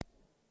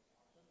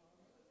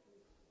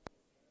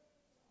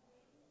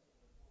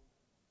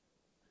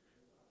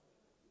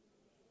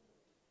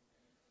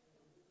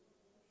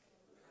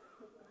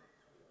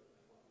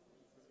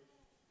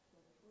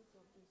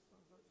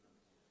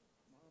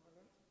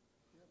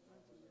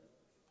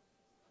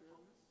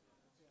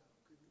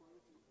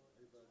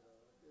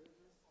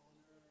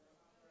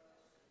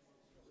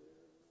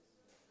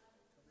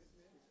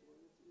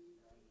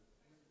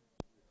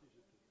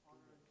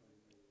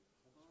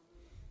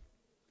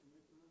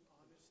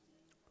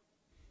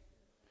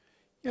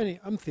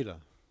 يعني أمثلة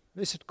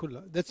ليست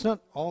كلها. That's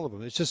not all of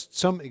them. It's just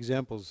some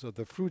examples.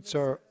 The fruits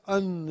are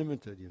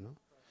unlimited,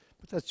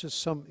 But that's just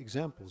some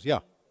examples.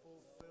 Yeah.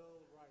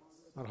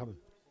 مرحبا.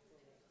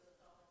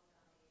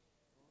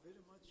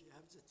 Very much you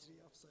have the tree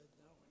upside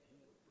down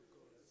here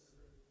because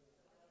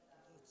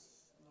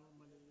that's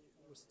normally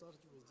we start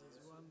with this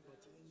one, but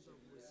you end up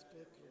with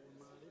fiqh,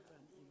 ma'arif,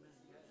 and iman.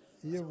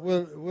 Yeah,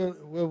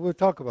 we'll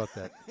talk about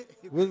that.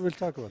 We'll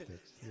talk about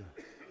that. Yeah.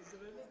 Is it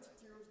related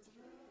to your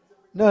tree?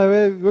 No,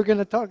 we're going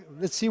to talk.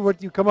 Let's see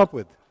what you come up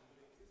with.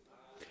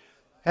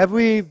 Have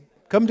we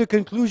come to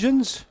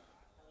conclusions?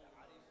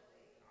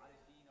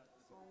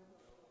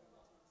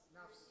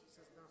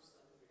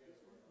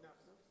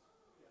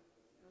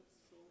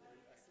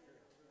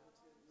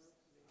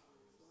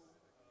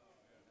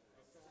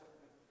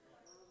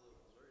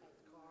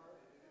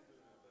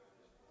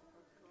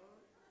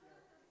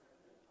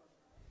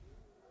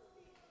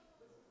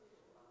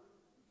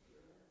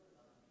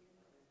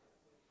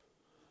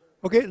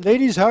 Okay,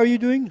 ladies, how are you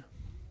doing?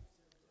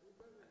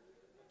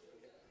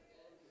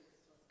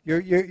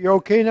 You're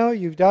okay now?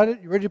 You've got it?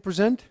 You ready to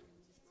present?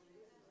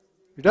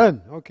 You're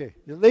done? Okay.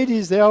 The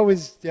ladies, they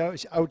always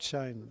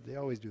outshine. They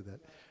always do that.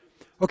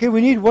 Okay,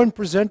 we need one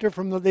presenter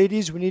from the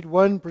ladies. We need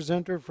one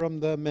presenter from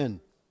the men.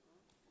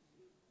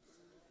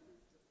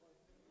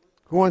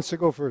 Who wants to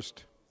go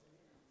first?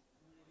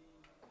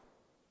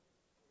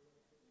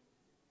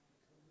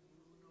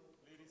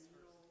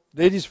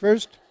 Ladies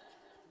first?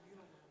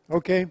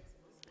 Okay.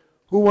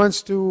 Who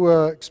wants to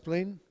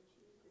explain?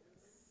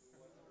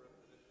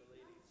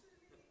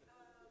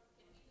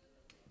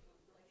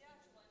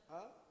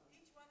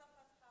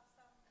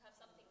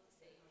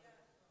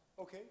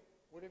 Okay,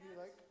 whatever you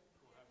like.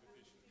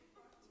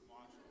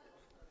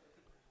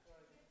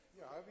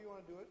 Yeah, however you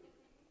want to do it.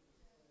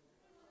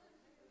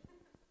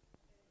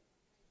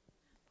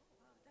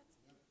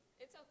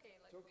 It's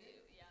okay, like okay?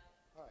 yeah.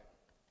 All right.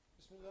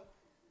 Bismillah.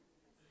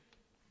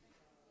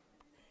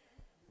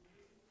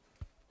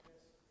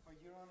 Oh,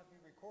 you don't want to be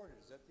recorded.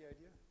 Is that the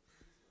idea?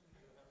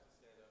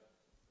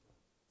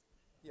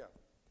 Yeah.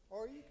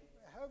 Or you,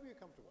 however you're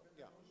comfortable.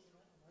 Yeah.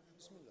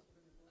 Bismillah.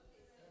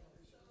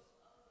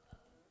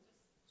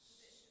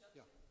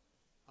 Yeah.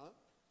 Huh?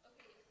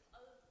 Okay,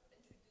 I'll introduce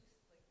like the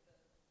first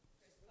question.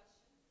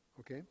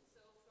 Okay.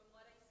 So from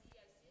what I see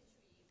a tree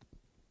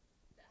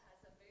that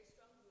has a very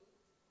strong root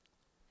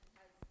and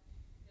has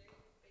very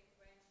big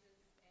branches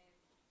and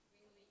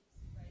green leaves,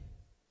 right?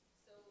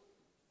 So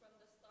from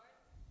the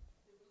start,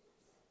 the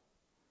roots,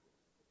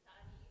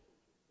 ta'lim,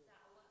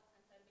 da'wah,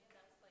 and tarbiyah,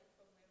 that's like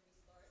from where we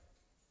start.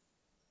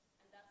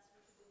 And that's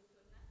rooted in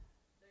sunnah,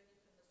 learning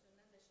from the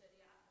sunnah, the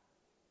sharia,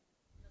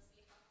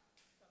 nasiha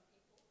from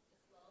people,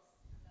 ikhlas,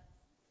 and that's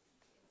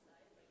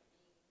inside, like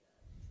being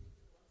true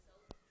to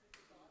oneself, true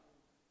to God.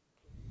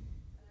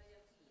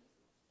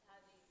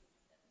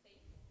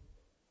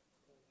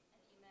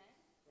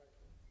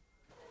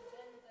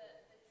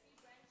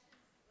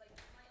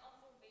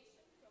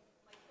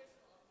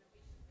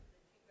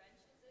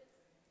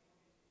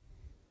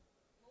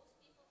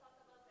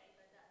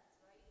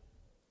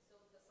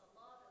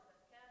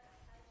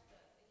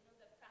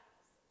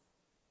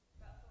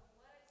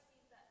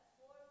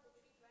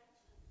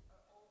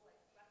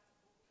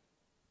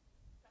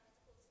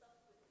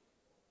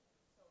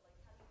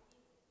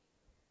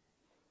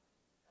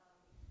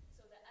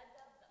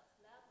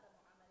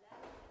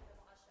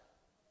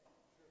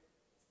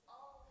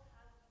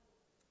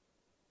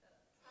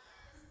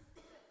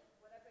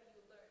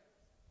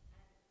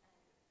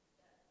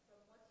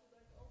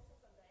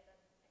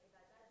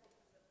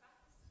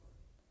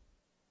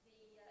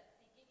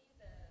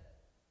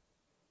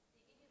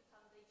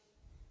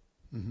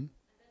 Mm-hmm. And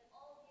then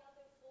all the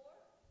other four,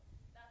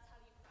 that's how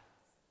you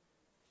practice.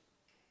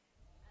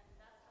 And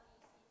that's how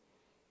you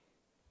see to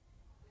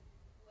with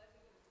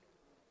whoever you're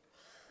dealing with.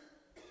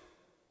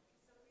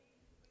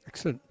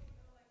 Excellent.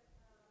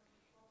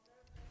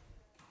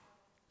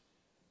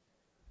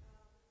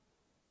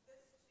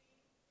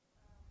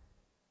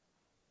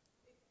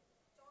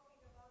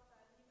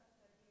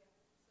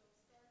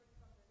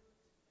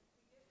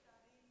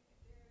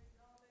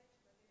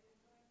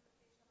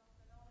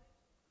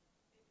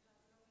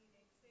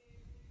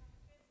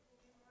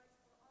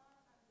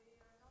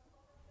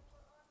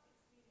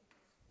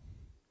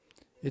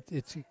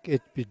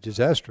 It'd be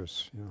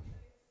disastrous. Yeah.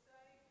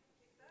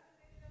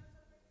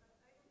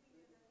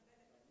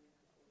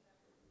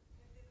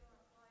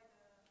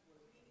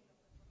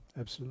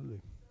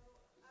 Absolutely.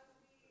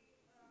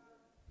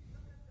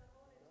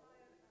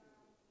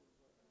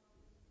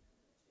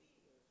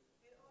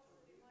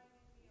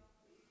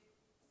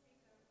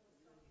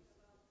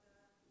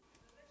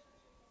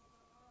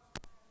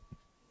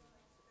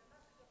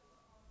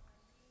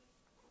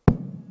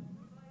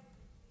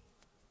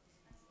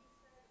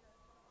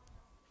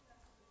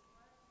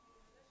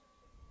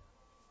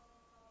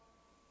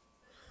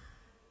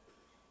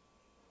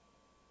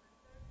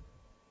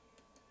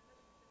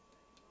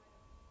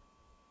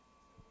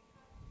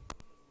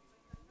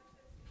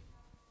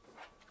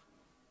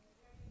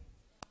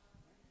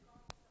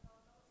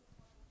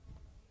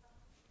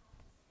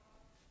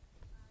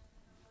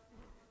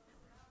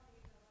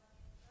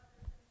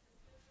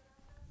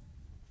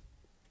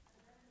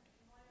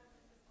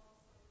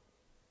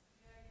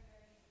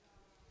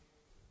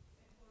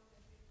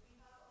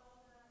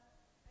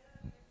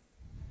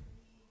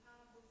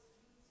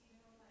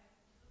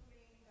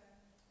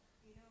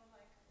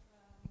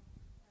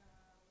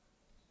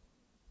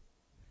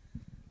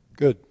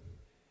 Good.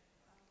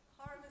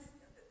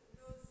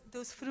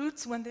 Those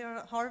fruits, when they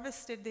are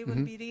harvested, they will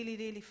be really,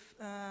 really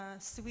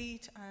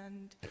sweet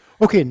and.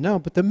 Okay, now,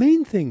 but the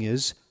main thing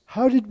is,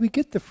 how did we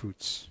get the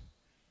fruits?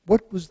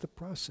 What was the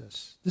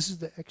process? This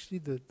is actually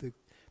the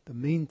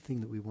main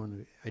thing that we want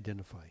to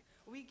identify.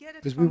 We get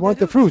it because from we want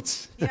the root.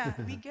 fruits. Yeah,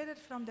 we get it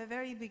from the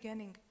very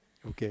beginning.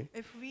 Okay.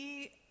 If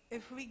we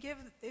get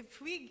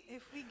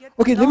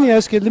Okay, let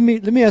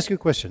me ask you a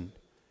question.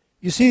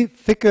 You see,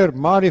 fikr,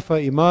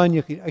 marifa, iman,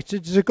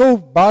 yaqeen. Does it go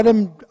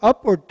bottom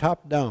up or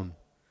top down?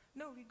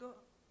 No, we go.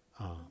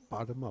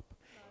 Bottom up.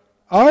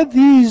 Are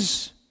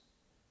these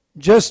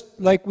just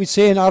like we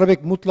say in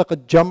Arabic, mutlaq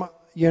al-jam'?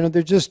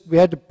 They're just, we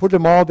had to put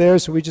them all there,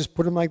 so we just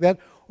put them like that?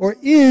 Or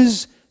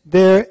is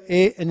there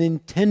an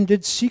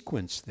intended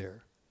sequence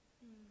there?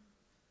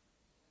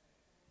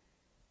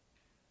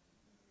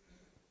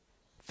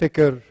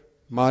 Fikr,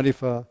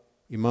 marifa,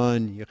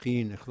 iman,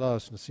 yaqeen,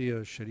 ikhlas,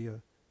 nasiyah,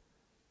 sharia.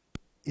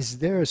 Is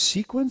there a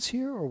sequence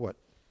here or what?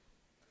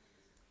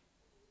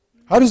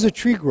 How does a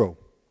tree grow?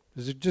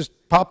 Does it just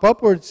pop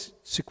up or it's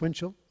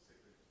sequential?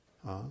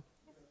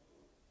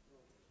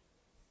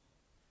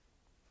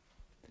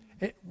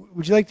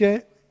 Would you like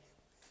to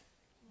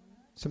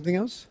something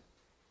else?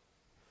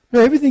 No,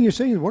 everything you're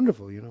saying is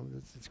wonderful,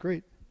 it's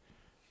great.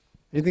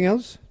 Anything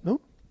else?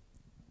 No?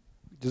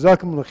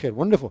 Jazakumullah khair.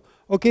 Wonderful.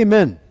 Okay,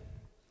 men.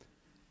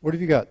 What have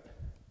you got?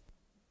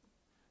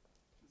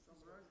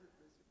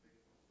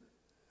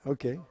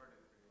 Okay.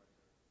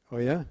 Oh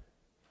yeah?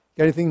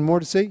 Got anything more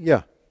to say?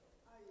 Yeah.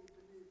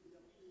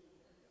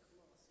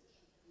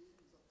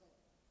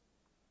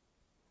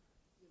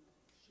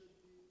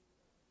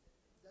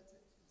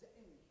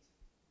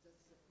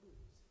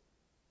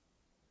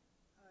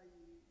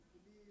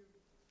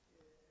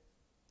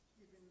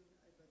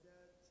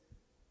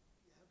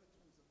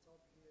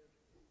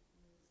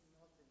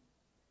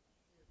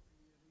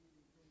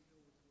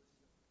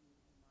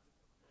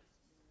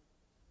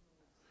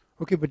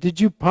 Okay, but did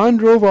you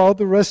ponder over all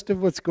the rest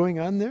of what's going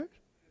on there?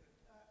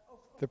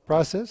 The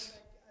process?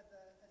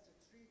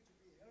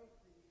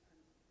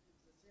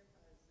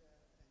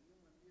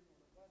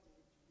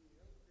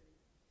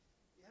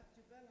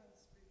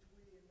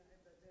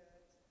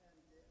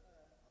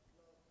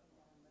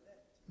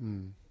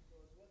 Mm.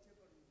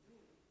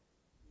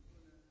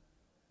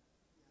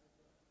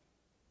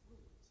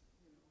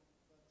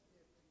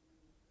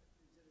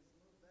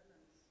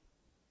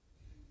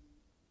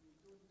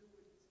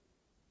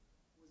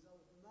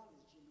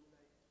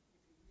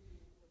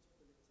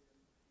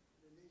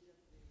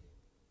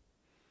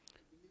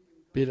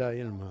 Bila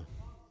ilma.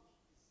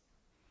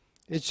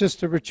 It's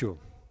just a ritual.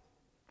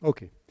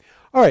 Okay.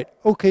 All right.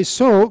 Okay,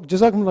 so,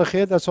 Jazakumullah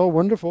khair, that's all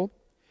wonderful.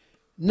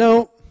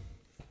 Now,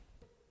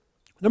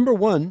 number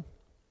one,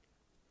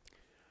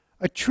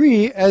 a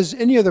tree, as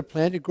any other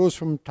plant, it goes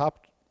from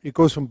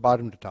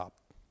bottom to top.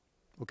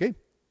 Okay?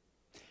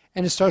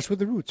 And it starts with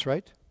the roots,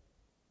 right?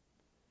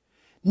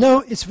 Now,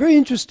 it's very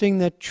interesting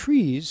that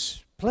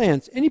trees,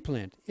 plants, any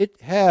plant,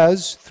 it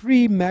has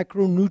 3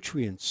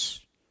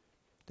 macronutrients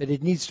that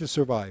it needs to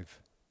survive.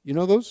 You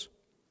know those?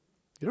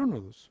 You don't know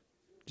those.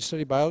 You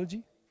study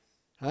biology?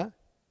 Huh?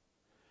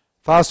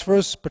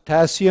 Phosphorus,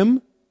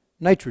 potassium,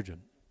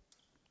 nitrogen.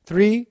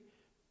 3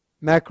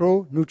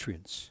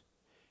 macronutrients.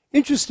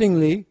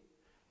 Interestingly,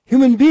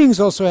 human beings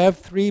also have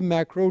 3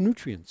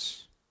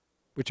 macronutrients,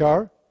 which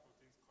are?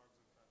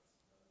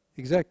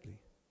 Exactly.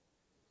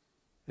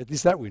 At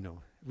least that we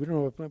know. We don't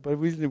know what plant, but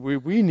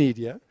we need,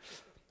 yeah?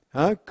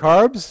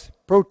 Carbs,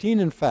 protein,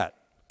 and fat.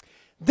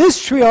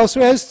 This tree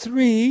also has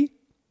 3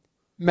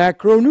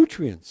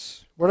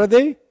 macronutrients. What are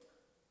they?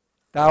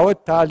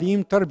 Dawat,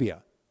 Ta'aleem,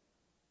 Tarbiyah.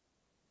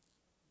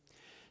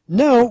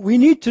 Now, we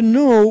need to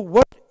know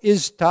what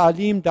is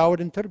Ta'aleem,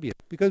 Dawat, and Tarbiyah,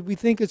 because we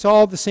think it's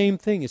all the same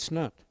thing. It's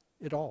not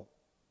at all.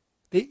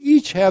 They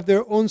each have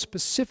their own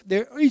specific,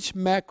 they're each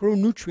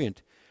macronutrient.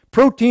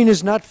 Protein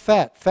is not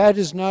fat. Fat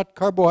is not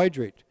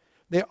carbohydrate.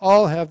 They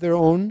all have their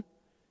own,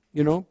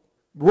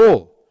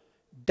 role.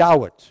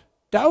 Dawat.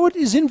 Dawat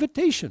is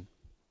invitation.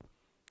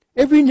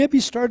 Every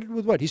Nabi started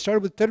with what? He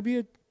started with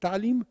Tarbiyah,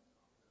 Ta'aleem,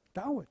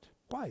 Dawat.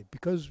 Why?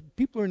 Because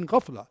people are in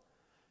ghafla.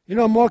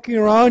 I'm walking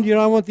around,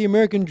 I want the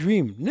American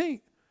dream.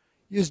 Nay.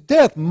 It's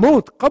death,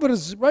 maut, qabr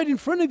is right in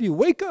front of you.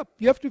 Wake up.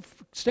 You have to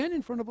stand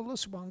in front of Allah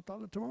subhanahu wa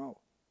ta'ala tomorrow.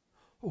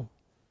 Oh,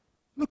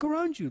 look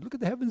around you. Look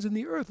at the heavens and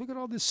the earth. Look at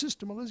all this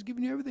system. Allah has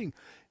given you everything.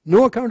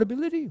 No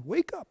accountability.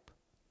 Wake up.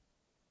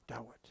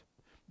 Dawat.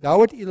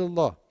 Dawat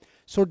ilallah.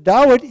 So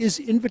dawat is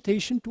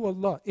invitation to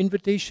Allah.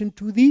 Invitation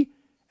to the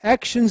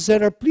actions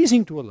that are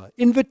pleasing to Allah.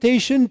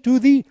 Invitation to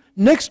the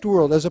next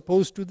world as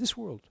opposed to this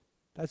world.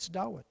 That's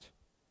dawat.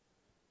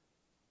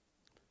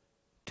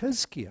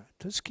 Tazkiyah.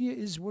 Tazkiyah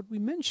is what we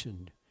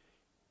mentioned.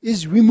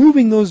 Is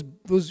removing those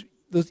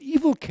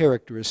evil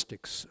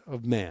characteristics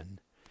of man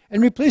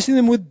and replacing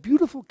them with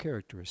beautiful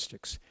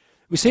characteristics.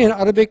 We say in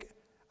Arabic,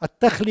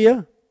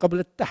 at-takhliyah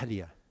qabla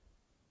at-tahliyah.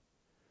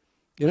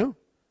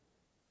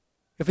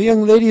 If a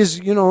young lady is,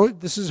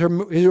 this is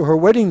her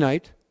wedding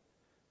night,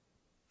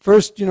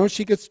 first,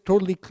 she gets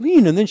totally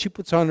clean and then she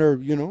puts on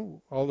her,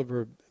 all of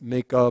her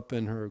makeup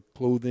and her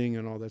clothing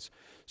and all that.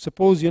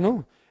 Suppose,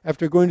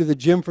 after going to the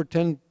gym for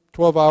 10,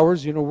 12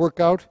 hours,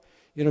 work out,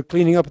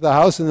 cleaning up the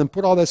house and then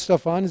put all that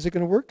stuff on, is it going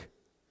to work?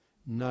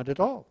 Not at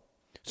all.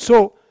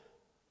 So,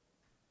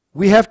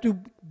 we have to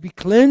be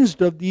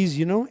cleansed of these,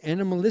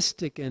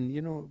 animalistic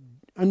and,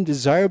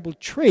 undesirable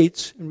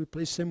traits and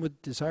replace them with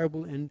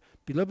desirable and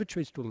beloved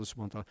traits to Allah subhanahu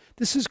wa ta'ala.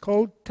 This is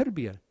called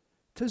tarbiyah,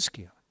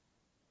 tazkiyah.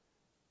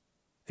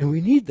 And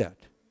we need that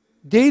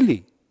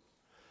daily.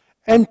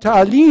 And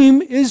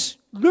ta'aleem is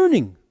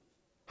learning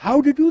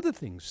how to do the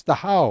things, the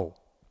how.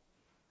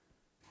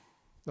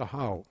 The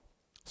how.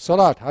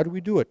 Salat, how do we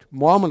do it?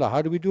 Muamala,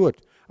 how do we do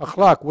it?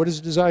 Akhlaq, what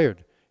is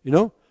desired?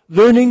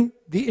 Learning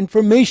the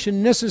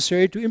information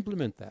necessary to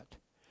implement that.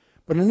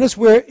 But unless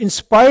we're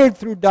inspired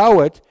through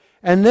dawat,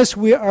 unless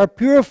we are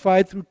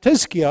purified through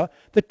tazkiyah,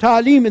 the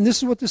ta'aleem, and this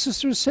is what the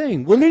sister is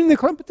saying, we're learning the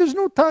Quran, but there's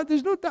no dawat,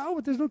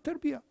 there's no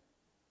tarbiyah.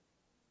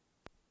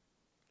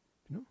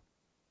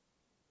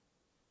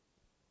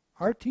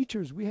 Our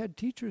teachers, we had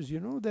teachers,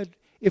 that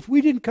if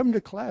we didn't come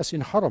to class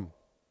in Haram,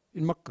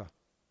 in Makkah,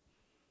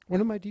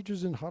 one of my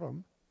teachers in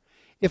Haram,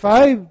 if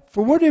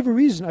for whatever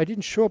reason, I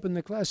didn't show up in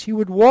the class, he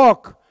would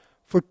walk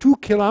for 2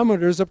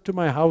 kilometers up to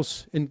my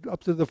house and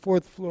up to the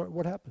 4th floor.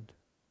 What happened?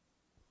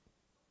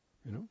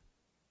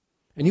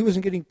 And he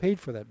wasn't getting paid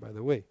for that, by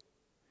the way.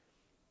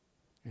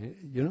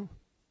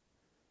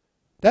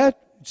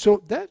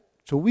 So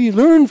we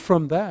learn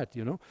from that,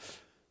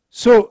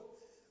 So,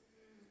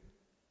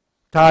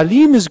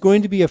 ta'aleem is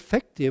going to be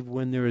effective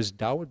when there is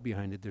dawat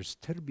behind it, there's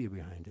tarbiyah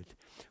behind it.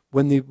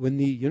 When the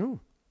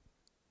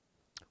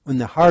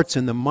hearts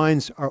and the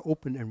minds are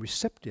open and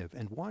receptive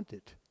and want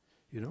it,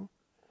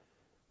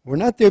 We're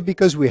not there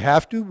because we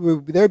have to, we're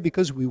there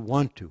because we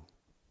want to,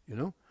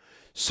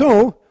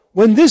 So,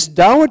 when this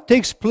dawat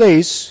takes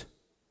place,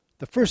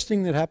 the first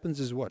thing that happens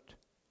is what?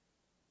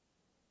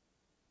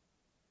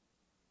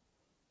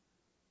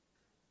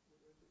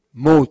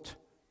 Maut,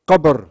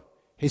 qabr,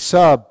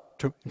 hisab.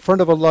 In front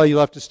of Allah, you'll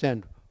have to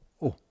stand.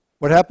 Oh,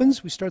 what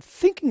happens? We start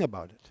thinking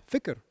about it.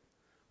 Fikr.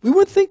 We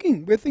weren't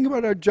thinking. We're thinking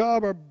about our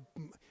job, our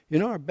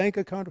bank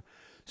account.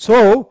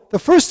 So, the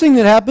first thing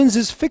that happens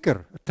is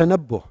fikr,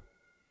 tanabbuh.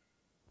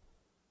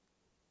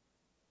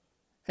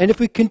 And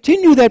if we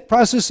continue that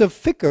process of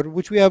fikr,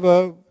 which we have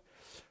a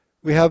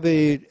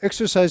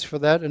exercise for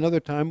that another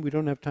time. We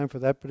don't have time for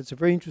that, but it's a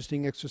very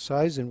interesting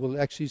exercise, and we'll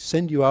actually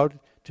send you out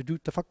to do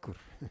tafakkur.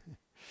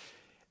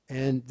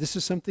 And this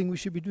is something we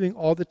should be doing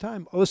all the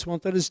time. Allah subhanahu wa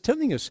ta'ala is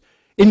telling us,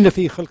 إِنَّ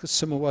فِي خَلْقِ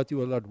السَّمَوَاتِ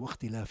وَالْأَرْضِ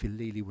وَاخْتِلَافِ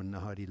اللَّيْلِ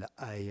وَالنَّهَارِ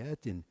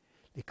لَآيَاتٍ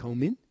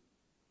لِقَوْمٍ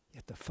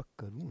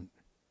يَتَفَكَّرُونَ.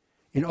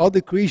 In all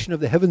the creation of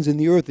the heavens and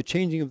the earth, the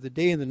changing of the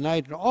day and the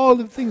night, and all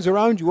the things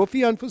around you,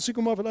 وَفِي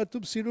أَنفُسِكُمْ أَفَلَا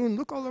تُبْصِرُونَ.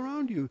 Look all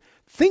around you.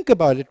 Think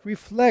about it.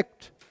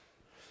 Reflect.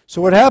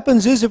 So what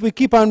happens is, if we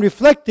keep on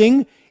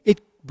reflecting,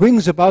 it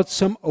brings about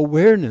some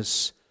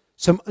awareness,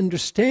 some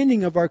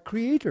understanding of our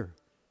Creator.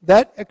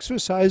 That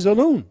exercise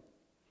alone.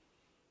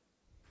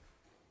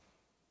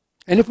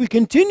 And if we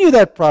continue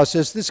that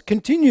process, this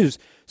continues.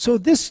 So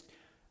does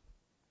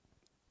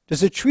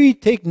a tree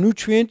take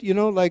nutrient,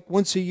 like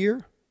once a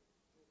year?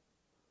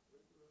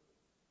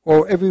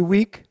 Or every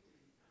week?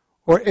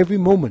 Or every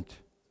moment?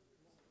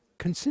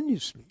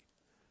 Continuously.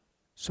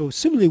 So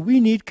similarly, we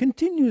need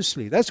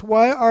continuously. That's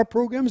why our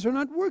programs are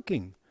not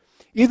working.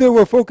 Either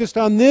we're focused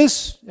on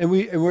this and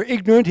we're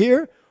ignorant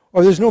here,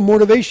 or there's no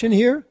motivation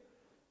here.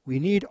 We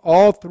need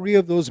all three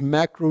of those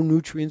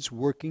macronutrients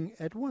working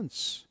at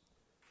once.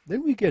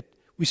 Then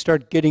we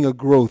start getting a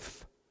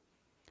growth.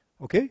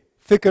 Okay?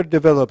 Fikr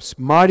develops,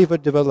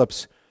 marifat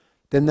develops.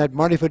 Then that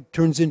marifat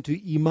turns into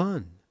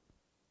iman.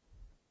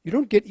 You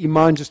don't get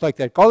iman just like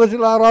that. قَالَتِ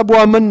الْأَعْرَابُ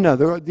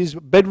آمَنَّا. These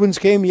Bedouins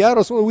came, Ya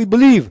Rasulullah, we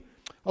believe.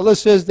 Allah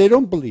says they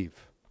don't believe.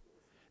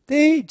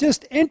 They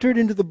just entered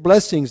into the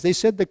blessings. They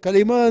said the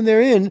kalima and they're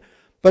in,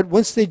 but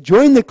once they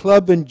join the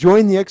club and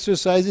join the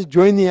exercises,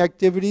 join the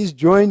activities,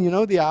 join,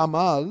 the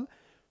amal,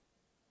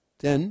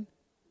 then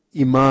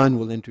iman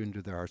will enter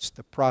into their hearts.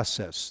 The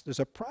process. There's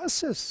a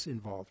process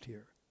involved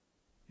here.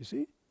 You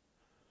see?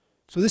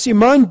 So this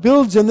iman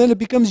builds and then it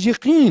becomes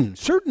yaqeen,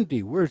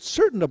 certainty. We're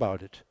certain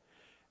about it.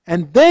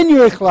 And then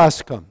your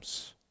ikhlas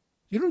comes.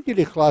 You don't get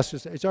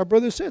ikhlas, as our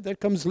brother said,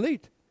 that comes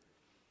late.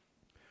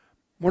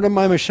 One of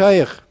my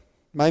mashayikh,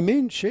 my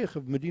main sheikh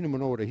of Medina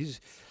Munawwara, he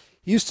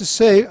used to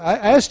say, I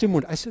asked him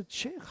one, I said,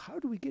 Sheikh, how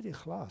do we get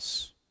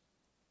ikhlas?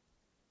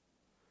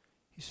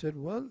 He said,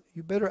 well,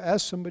 you better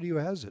ask somebody who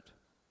has it.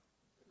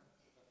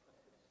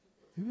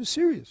 He was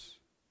serious.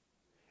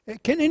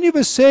 Can any of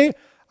us say,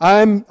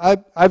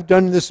 I've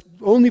done this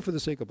only for the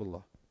sake of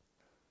Allah?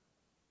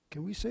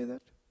 Can we say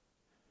that?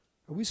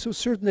 Are we so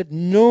certain that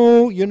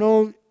no,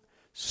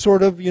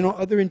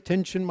 other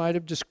intention might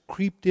have just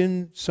creeped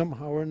in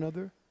somehow or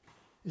another?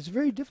 It's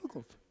very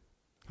difficult.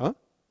 Huh?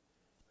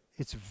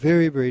 It's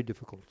very, very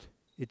difficult.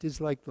 It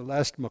is like the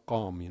last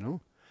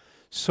maqam,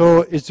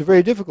 So it's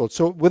very difficult.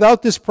 So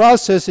without this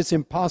process, it's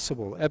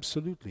impossible,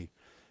 absolutely.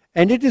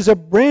 And it is a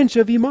branch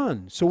of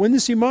iman. So when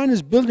this iman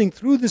is building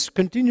through this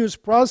continuous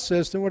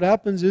process, then what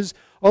happens is,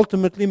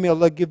 ultimately, may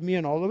Allah give me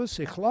and all of us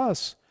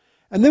ikhlas.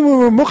 And then when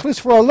we're mukhlis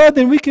for Allah,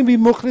 then we can be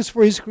mukhlis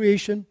for His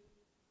creation.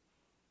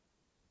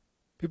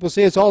 People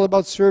say it's all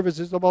about service,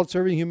 it's about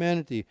serving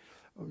humanity.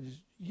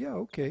 Yeah,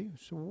 okay.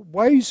 So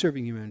why are you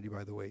serving humanity,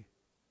 by the way?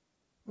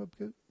 Well,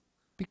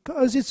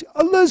 because it's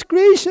Allah's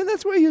creation.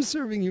 That's why you're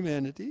serving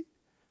humanity.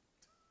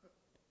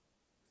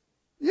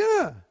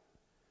 Yeah.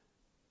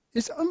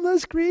 It's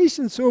Allah's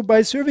creation. So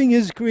by serving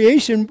His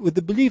creation with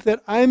the belief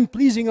that I'm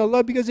pleasing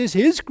Allah because it's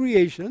His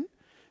creation,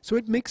 so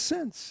it makes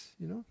sense,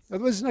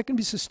 Otherwise it's not going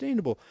to be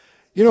sustainable,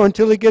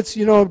 until it gets,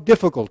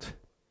 difficult.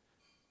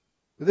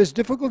 Whether it's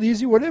difficult,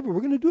 easy, whatever,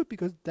 we're going to do it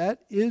because that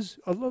is,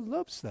 Allah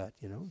loves that,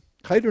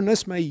 Khairun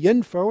nas ma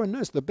yanfa'u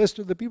nas. The best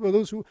of the people are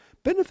those who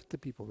benefit the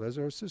people, as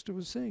our sister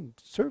was saying.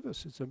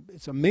 Service,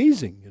 it's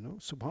amazing,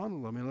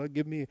 Subhanallah, may Allah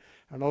give me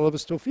and all of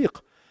us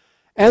tawfiq.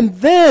 And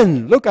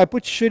then, look, I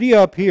put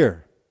Sharia up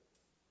here.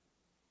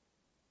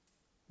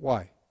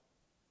 Why?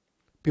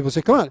 People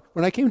say, come on,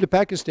 when I came to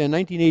Pakistan,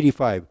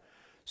 1985,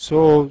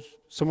 so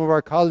some of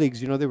our colleagues,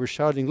 they were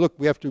shouting, look,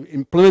 we have to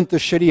implement the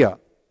Sharia.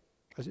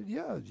 I said,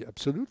 yeah,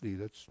 absolutely,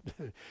 that's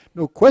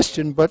no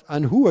question, but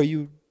on who do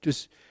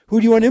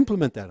you want to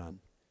implement that on?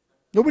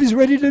 Nobody's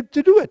ready to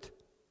do it.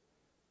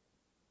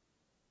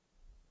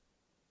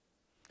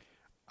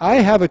 I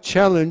have a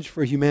challenge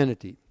for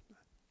humanity.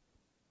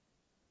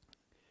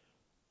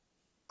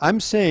 I'm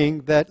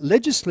saying that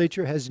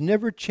legislature has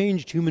never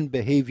changed human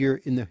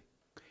behavior in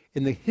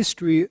the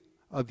history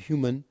of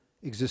human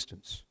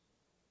existence.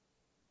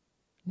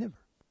 Never.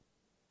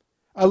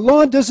 A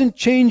law doesn't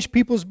change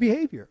people's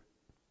behavior.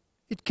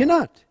 It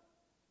cannot.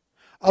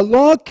 A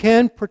law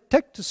can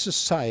protect a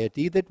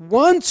society that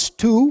wants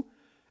to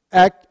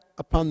act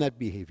upon that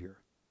behavior.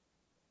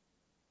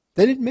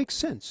 Then it makes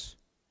sense.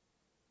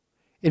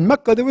 In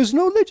Mecca, there was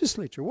no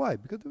legislature. Why?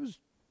 Because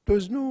there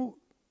was no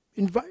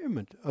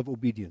environment of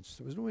obedience.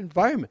 There was no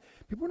environment.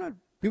 People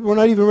were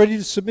not even ready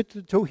to submit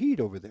to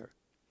Tawheed over there.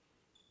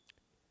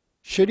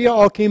 Sharia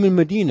all came in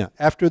Medina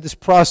after this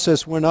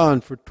process went on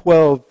for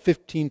 12,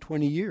 15,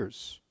 20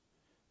 years.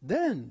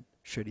 Then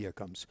Sharia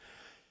comes.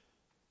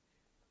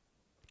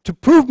 To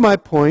prove my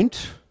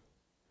point,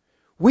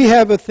 we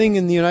have a thing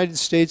in the United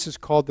States that's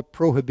called the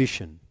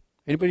prohibition.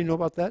 Anybody know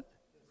about that?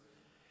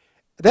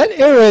 That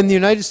era in the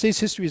United States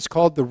history is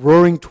called the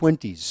Roaring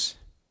Twenties.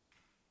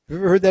 Have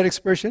you ever heard that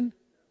expression?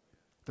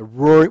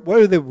 What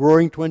are the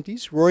Roaring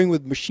Twenties? Roaring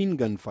with machine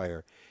gun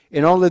fire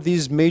in all of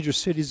these major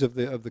cities of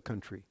the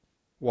country.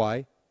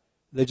 Why?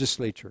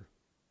 Legislature.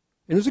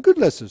 And it was a good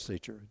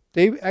legislature.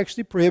 They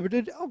actually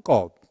prohibited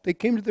alcohol. They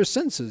came to their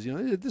senses.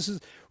 This is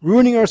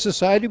ruining our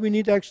society. We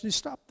need to actually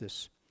stop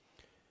this.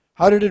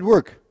 How did it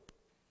work?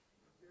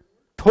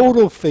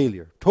 Total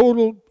failure.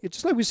 It's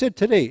just like we said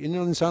today. It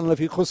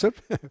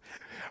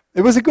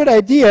was a good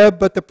idea,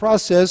 but the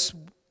process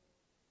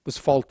was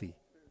faulty.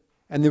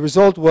 And the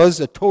result was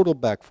a total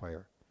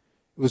backfire.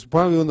 It was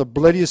probably one of the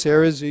bloodiest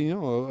eras,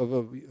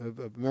 of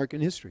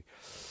American history.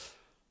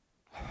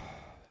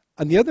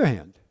 On the other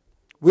hand,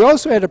 we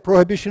also had a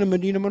prohibition of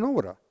Medina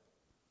Munawwara.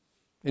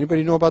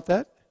 Anybody know about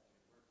that?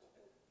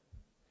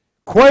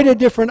 Quite a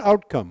different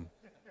outcome.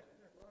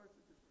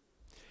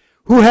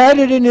 Who had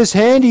it in his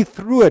hand, he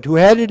threw it. Who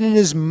had it in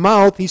his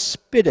mouth, he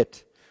spit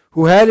it.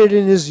 Who had it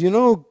in his,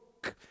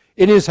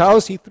 In his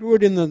house, he threw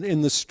it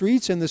in the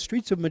streets, and the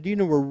streets of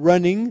Medina were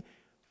running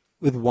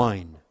with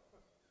wine.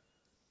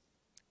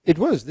 It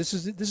was. This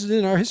is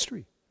in our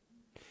history.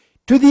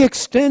 To the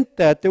extent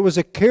that there was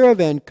a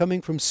caravan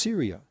coming from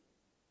Syria.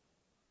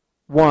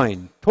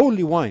 Wine.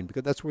 Totally wine,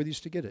 because that's where they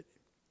used to get it.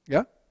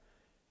 Yeah?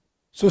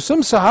 So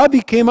some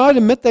Sahabi came out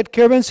and met that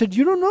caravan and said,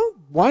 you don't know,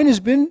 wine has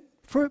been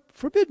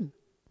forbidden.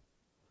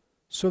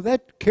 So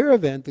that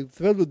caravan, the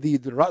fellow, the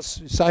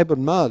Ras Saib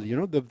al-Mal,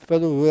 the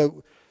fellow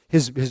who,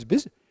 his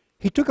business,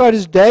 he took out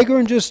his dagger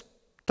and just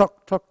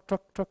tuck, tuck,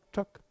 tuck, tuck,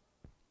 tuck.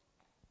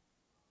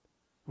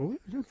 Oh,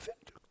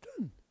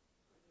 done.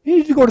 You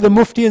need to go to the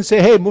Mufti and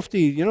say, hey,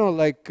 Mufti,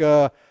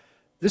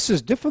 this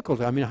is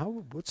difficult. I mean,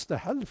 what's the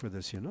hell for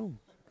this,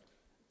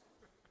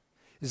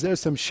 Is there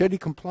some Shari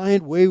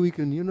compliant way we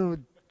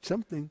can,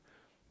 something?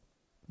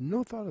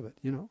 No thought of it,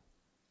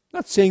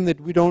 Not saying that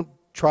we don't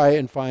try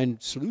and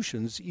find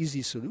solutions,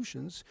 easy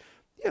solutions.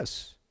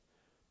 Yes.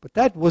 But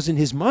that wasn't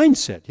his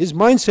mindset. His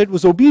mindset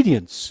was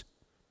obedience.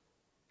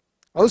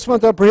 Allah subhanahu wa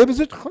ta'ala prohibits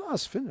it,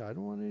 khalas, finish. I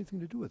don't want anything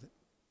to do with it.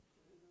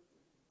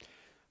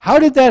 How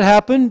did that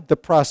happen? The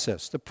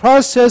process. The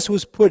process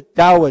was put,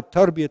 dawah,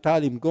 tarbiyah,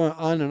 ta'lim, going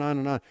on and on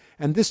and on.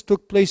 And this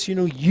took place,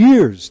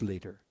 years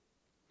later.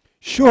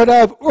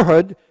 Shuhada of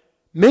Uhud,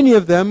 many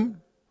of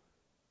them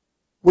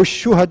were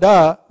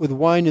shuhada with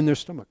wine in their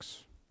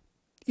stomachs.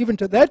 Even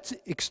to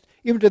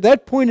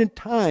that point in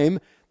time,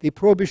 the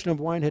prohibition of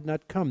wine had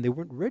not come. They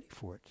weren't ready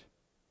for it.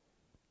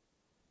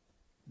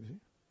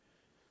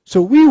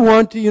 So we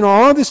want to,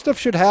 all this stuff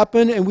should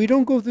happen, and we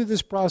don't go through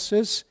this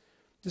process.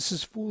 This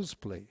is fool's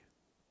play.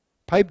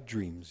 Pipe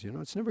dreams,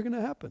 it's never going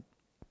to happen.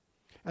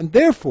 And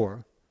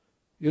therefore,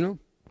 well,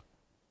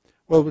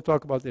 we'll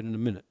talk about that in a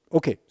minute.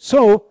 Okay,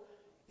 so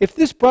if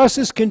this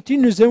process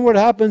continues, then what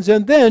happens?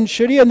 And then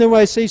Sharia, and then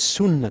I say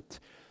Sunnat.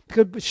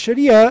 Because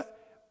Sharia,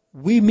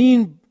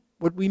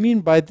 what we mean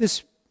by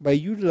this, by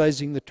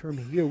utilizing the term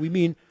here, we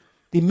mean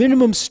the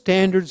minimum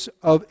standards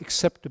of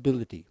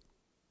acceptability.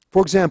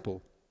 For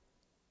example,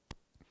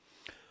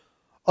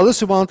 Allah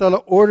subhanahu wa ta'ala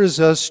orders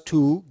us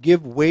to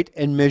give weight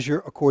and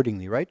measure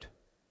accordingly, right?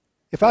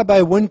 If I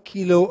buy 1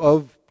 kilo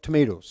of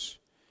tomatoes,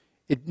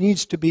 it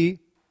needs to be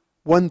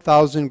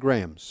 1,000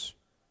 grams,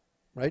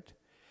 right?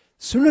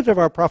 Sunnah of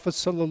our Prophet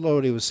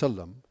sallallahu alaihi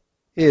wasallam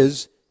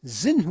is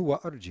zinhu wa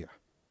arjia.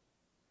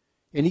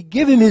 And he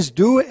give him his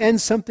due and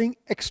something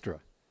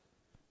extra.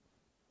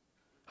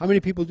 How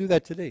many people do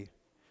that today?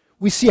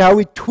 We see how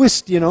we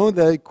twist,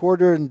 the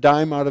quarter and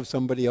dime out of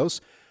somebody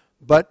else.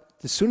 But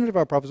the Sunnah of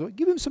our Prophet is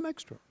give him some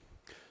extra.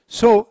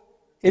 So,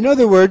 in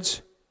other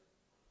words,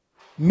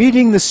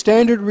 meeting the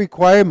standard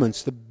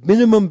requirements, the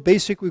minimum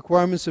basic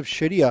requirements of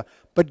Sharia,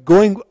 but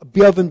going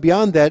above and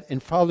beyond that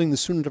and following the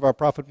Sunnah of our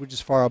Prophet, which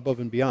is far above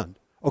and beyond.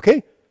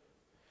 Okay?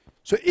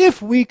 So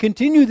if we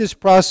continue this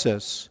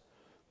process,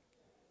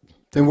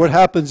 then what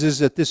happens is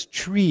that this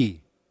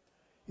tree,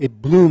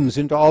 it blooms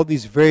into all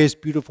these various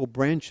beautiful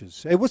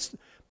branches. Hey,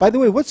 by the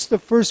way, what's the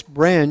first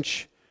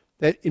branch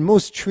that in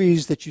most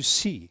trees that you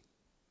see?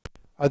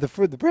 Are the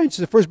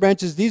first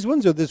branches these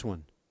ones or this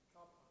one?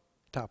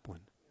 Top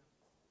one.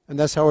 And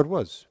that's how it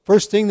was.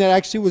 First thing that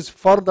actually was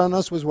fard on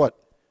us was what?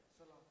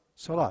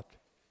 Salat.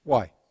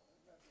 Why?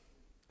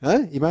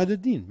 Imad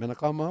ad-din. Man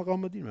aqama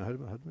aqama ad-din. Man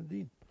hadma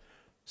ad-din.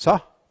 Sah.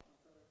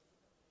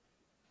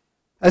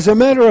 As a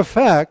matter of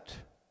fact,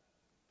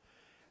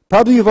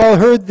 probably you've all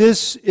heard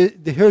this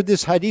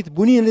hadith,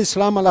 Buni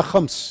al-Islam ala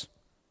khams.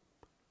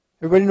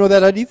 Everybody know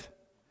that hadith?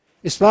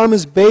 Islam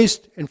is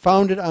based and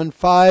founded on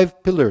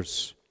 5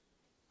 pillars.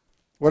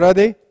 What are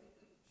they?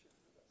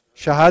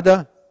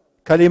 Shahada,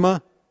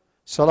 kalima,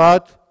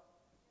 salat,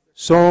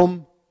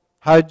 som,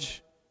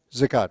 hajj,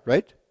 zakat,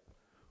 right?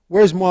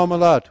 Where's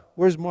muamalat?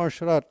 Where's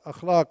muasharat,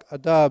 akhlaq,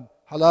 adab,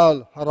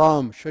 halal,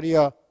 haram,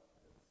 sharia?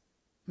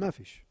 ما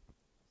فيش.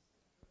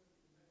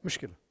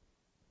 مشكلة.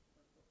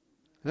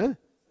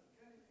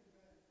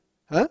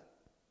 Huh?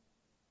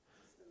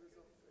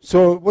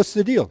 So what's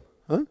the deal?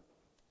 Huh?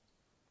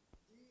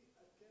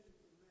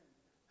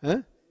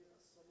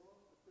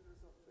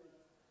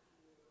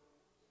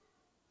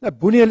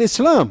 بني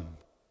الإسلام.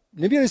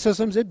 النبي عليه الصلاة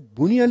والسلام said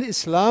بني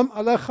الإسلام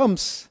على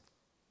 5.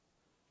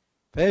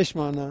 فايش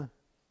معناه؟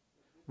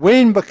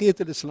 وين بقية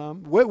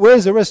الإسلام?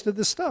 Where's the rest of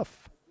the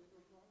stuff?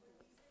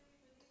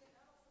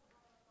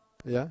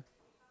 Yeah.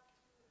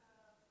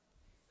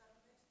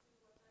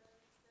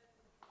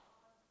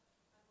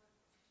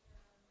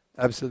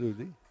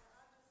 Absolutely.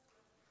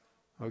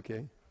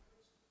 Okay.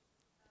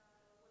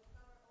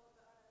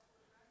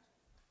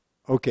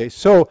 Okay,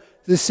 so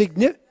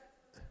the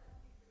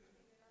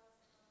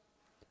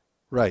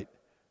right.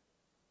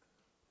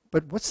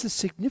 But what's the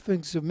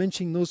significance of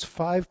mentioning those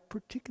 5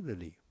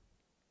 particularly?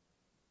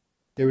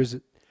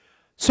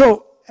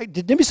 So,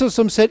 did Nabi Sallallahu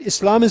Alaihi Wasallam said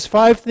Islam is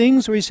 5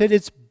 things, or he said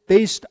it's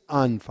based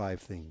on 5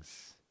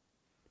 things?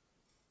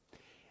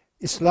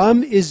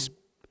 Islam is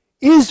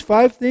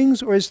 5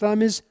 things, or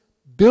Islam is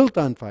built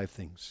on 5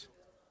 things?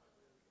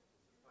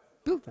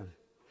 Built on.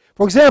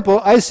 For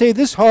example, I say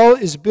this hall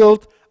is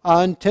built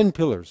on 10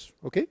 pillars,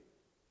 okay?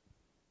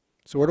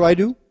 So what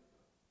do?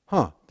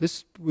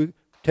 This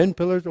 10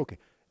 pillars, okay.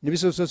 Nabi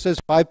Sallallahu Alaihi Wasallam says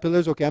 5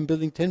 pillars, okay, I'm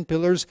building 10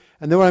 pillars,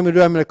 and then what I'm going to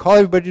do, I'm going to call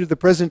everybody to the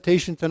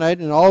presentation tonight,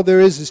 and all there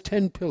is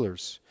 10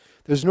 pillars.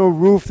 There's no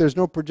roof, there's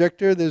no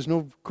projector, there's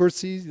no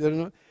kursis, there's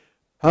no,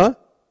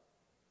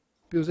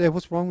 People say, hey,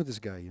 what's wrong with this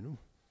guy,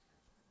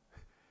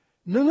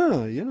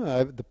 No,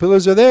 the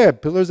pillars are there.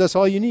 Pillars, that's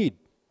all you need.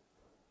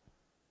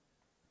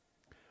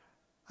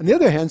 On the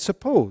other hand,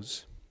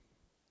 suppose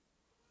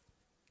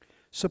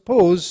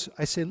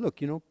I say, look,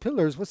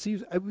 pillars, what's the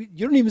use?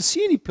 You don't even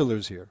see any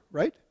pillars here,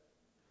 right?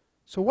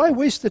 So why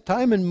waste the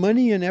time and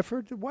money and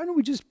effort? Why don't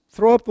we just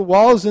throw up the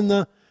walls and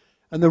the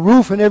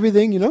roof and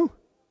everything,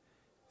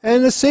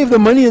 And let's save the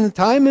money and the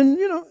time, and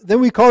then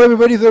we call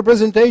everybody for their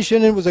presentation,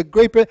 and it was a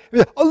great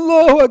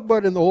Allahu Akbar,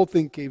 and the whole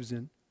thing caves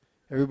in.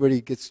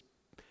 Everybody gets,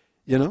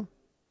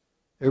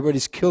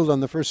 everybody's killed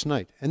on the first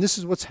night. And this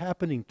is what's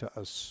happening to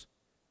us.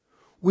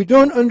 We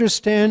don't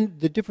understand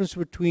the difference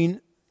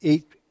between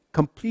a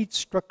complete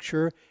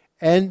structure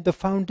and the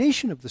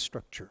foundation of the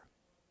structure.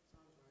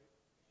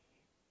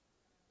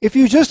 If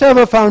you just have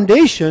a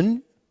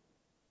foundation,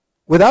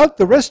 without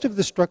the rest of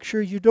the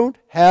structure, you don't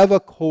have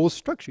a whole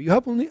structure. You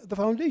have only the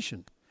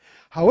foundation.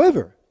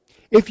 However,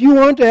 if you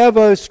want to have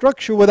a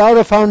structure without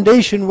a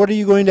foundation, what are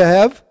you going to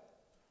have?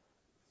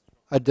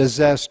 A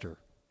disaster.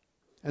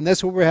 And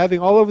that's what we're having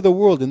all over the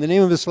world, in the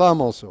name of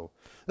Islam also.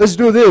 Let's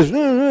do this.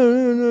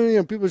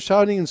 No. People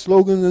shouting and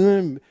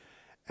slogans,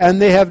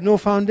 and they have no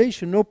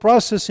foundation, no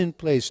process in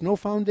place, no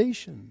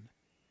foundation.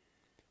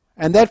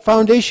 And that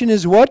foundation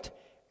is what?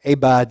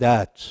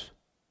 Ibadat.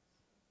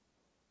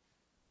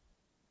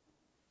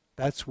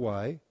 That's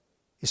why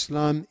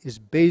Islam is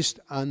based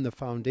on the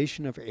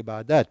foundation of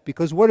ibadat.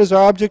 Because what is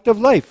our object of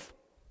life?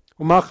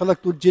 وَمَا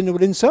خَلَقْتُ الْجِنَّ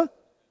وَالْإِنسَ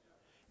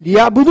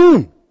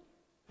لِيَعْبُدُونَ.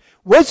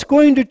 What's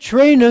going to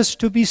train us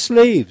to be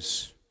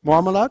slaves?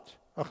 Muamalat,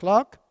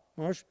 akhlaq,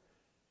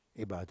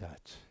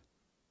 ibadat.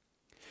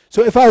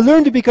 So if I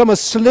learn to become a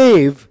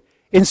slave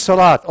in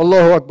salat,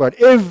 Allahu Akbar,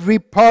 every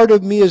part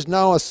of me is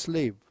now a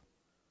slave.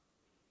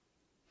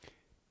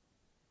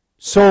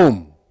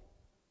 Saum,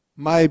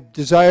 my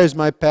desires,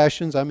 my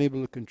passions, I'm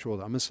able to control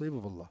them. I'm a slave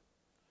of Allah.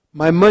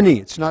 My money,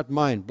 it's not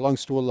mine,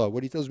 belongs to Allah.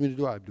 What He tells me to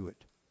do, I do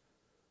it.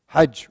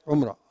 Hajj,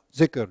 Umrah,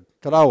 Zikr,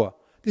 Tilawah.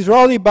 These are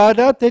all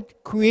ibadat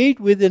that create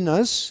within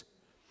us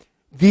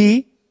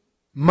the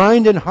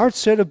mind and heart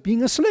set of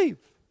being a slave.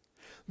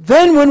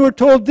 Then when we're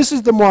told this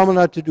is the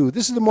muamalat to do,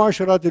 this is the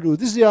muasharat to do,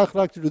 this is the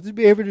akhlaq to do, this is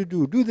behavior to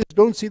do this,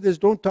 don't see this,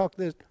 don't talk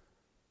this.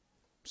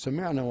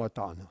 Sami'na wa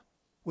ta'na.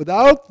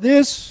 Without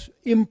this,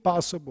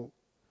 impossible.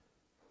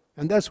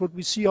 And that's what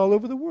we see all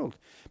over the world.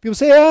 People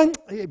say,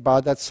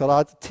 ibadat,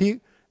 salat,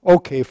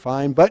 okay,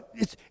 fine, but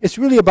it's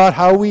really about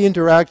how we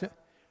interact.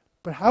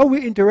 But how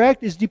we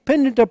interact is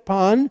dependent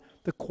upon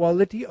the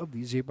quality of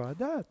these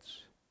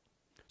ibadats.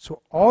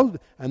 So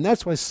and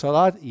that's why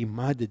salat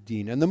imad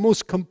ad-din. And the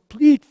most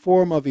complete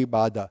form of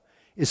ibadah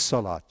is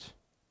salat.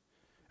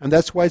 And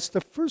that's why it's the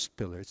first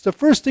pillar. It's the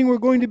first thing we're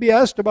going to be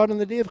asked about on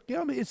the day of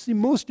Qiyamah. It's the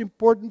most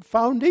important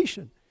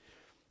foundation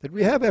that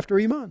we have after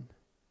iman.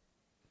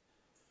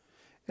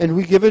 And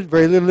we give it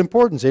very little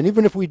importance. And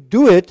even if we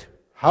do it,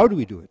 how do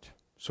we do it?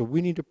 So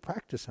we need to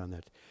practice on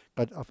that.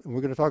 And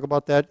we're going to talk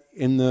about that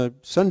in the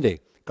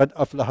Sunday. قَدْ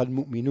أَفْلَحَ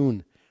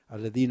الْمُؤْمِنُونَ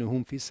الَّذِينَ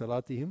هُمْ فِي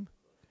صَلَاتِهِمْ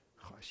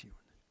خَاشِعُونَ.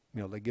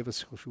 May Allah give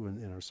us khushu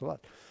in our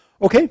salat.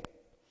 Okay,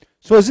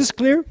 so is this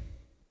clear?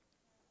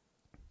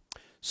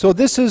 So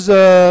this is,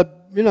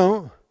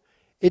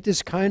 it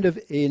is kind of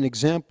an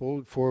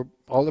example for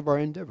all of our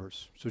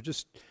endeavors. So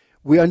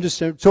we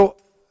understand. So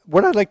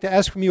what I'd like to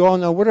ask from you all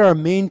now, what are our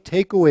main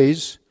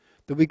takeaways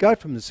that we got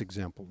from this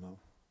example now?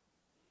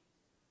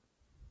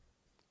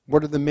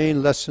 What are the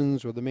main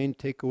lessons or the main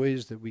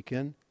takeaways that we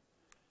can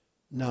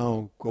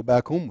now go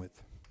back home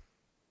with?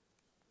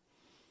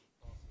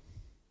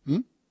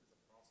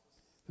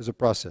 There's a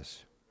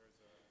process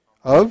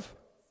of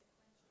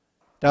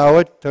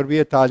da'wat,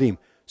 tarbiyat, ta'lim.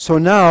 So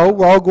now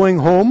we're all going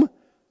home.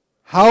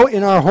 How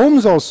in our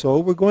homes also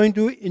we're going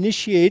to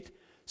initiate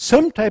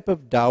some type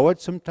of da'wat,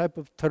 some type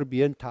of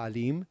tarbiyat and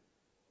ta'lim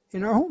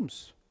in our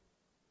homes.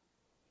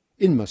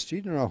 In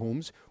masjid, in our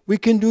homes. We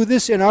can do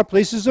this in our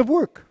places of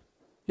work.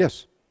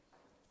 Yes?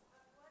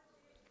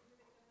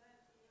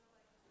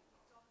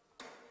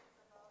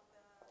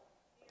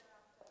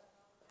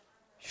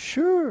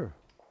 Sure.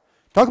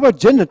 Talk about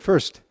Jannat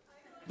first.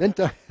 Then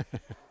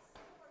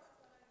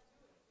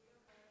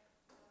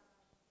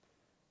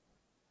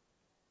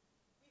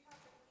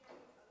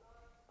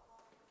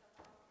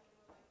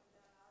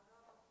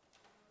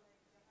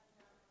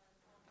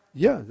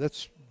yeah,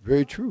 that's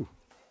very true.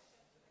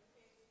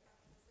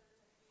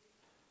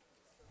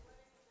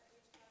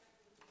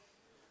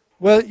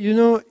 Well,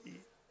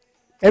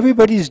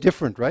 everybody's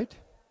different, right?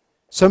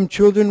 Some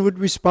children would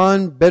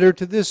respond better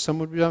to this, some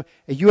would respond.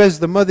 You as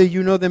the mother,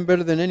 you know them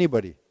better than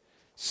anybody.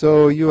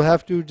 So you'll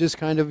have to just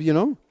kind of,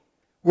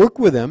 work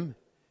with them,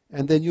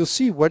 and then you'll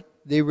see what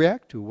they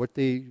react to, what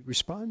they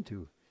respond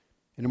to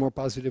in a more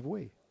positive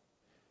way.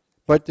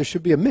 But there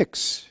should be a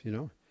mix,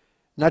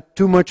 Not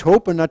too much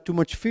hope and not too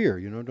much fear,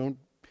 Don't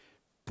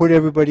put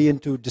everybody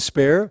into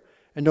despair,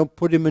 and don't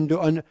put him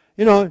into,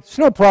 it's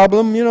no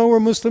problem, we're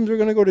Muslims, we're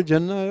going to go to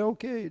Jannah,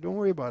 okay, don't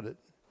worry about it.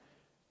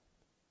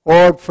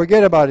 Or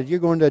forget about it, you're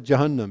going to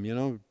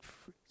Jahannam,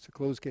 it's a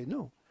closed case.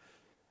 No.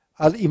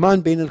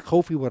 Al-Iman bain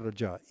al-khawfi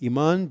wal-raja.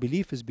 Iman,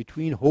 belief, is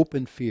between hope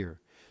and fear.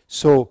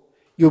 So,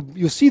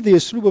 you see the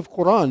uslub of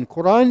Quran.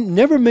 Quran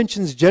never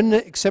mentions Jannah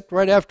except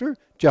right after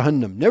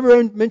Jahannam.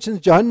 Never mentions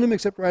Jahannam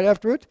except right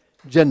after it,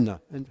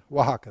 Jannah. And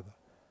wahakada.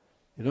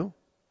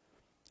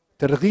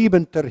 Targheeb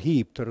and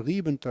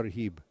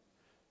tarheeb.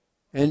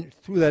 And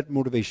through that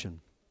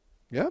motivation.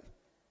 Yeah?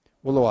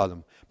 Wallahu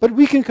alam. But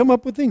we can come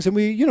up with things and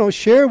we,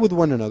 share with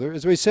one another.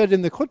 As we said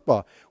in the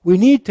khutbah, we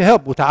need to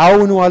help.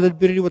 وَتَعَاوَنُوا عَلَى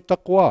الْبِرِّ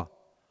وَالتَّقْوَى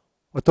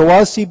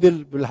وَتَوَاصِي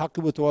بِالْحَقِّ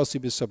وَتَوَاصِي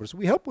بِالصَّبْرِ. So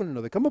we help one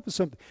another. Come up with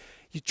something.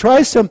 You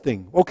try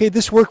something. Okay,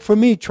 this worked for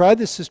me. Try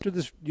this, sister.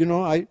 This, we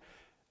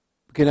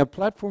can have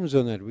platforms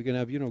on that. We can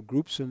have,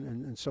 groups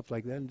and stuff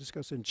like that and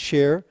discuss and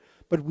share.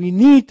 But we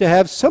need to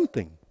have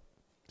something.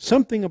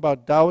 Something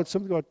about dawah,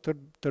 something about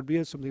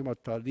tarbiyah, something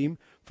about ta'lim.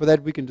 For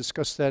that we can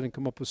discuss that and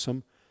come up with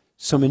some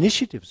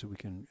initiatives that we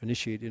can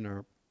initiate in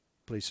our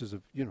places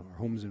of, our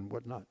homes and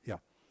whatnot. Yeah.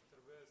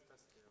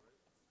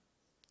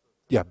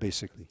 Yeah,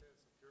 basically.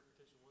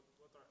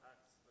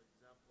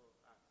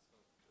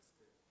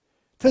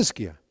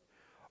 Tazkiyah.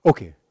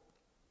 Okay.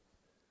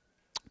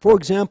 For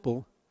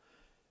example,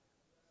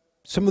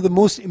 some of the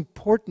most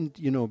important,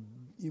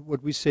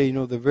 what we say,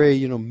 the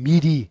very,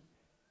 meaty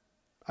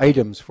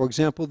items. For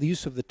example, the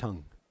use of the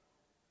tongue.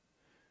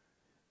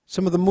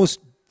 Some of the most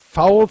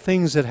foul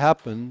things that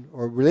happen,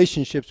 or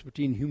relationships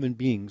between human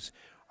beings,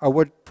 are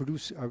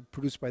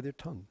produced by their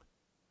tongue.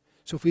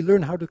 So if we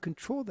learn how to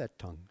control that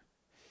tongue,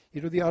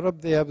 the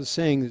Arab, they have a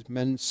saying,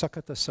 "Man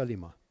sakata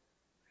salima."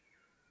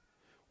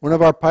 One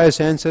of our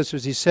pious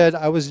ancestors, he said,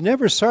 "I was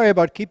never sorry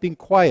about keeping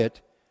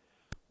quiet,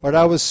 but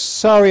I was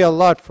sorry a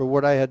lot for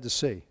what I had to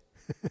say."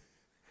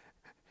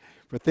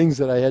 For things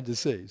that I had to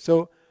say.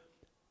 So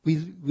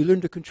we learn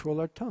to control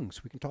our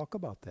tongues. We can talk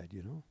about that,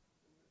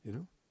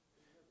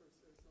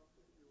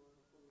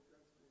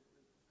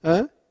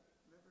 Huh?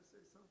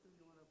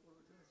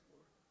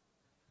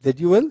 That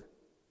you will?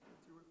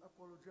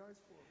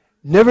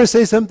 Never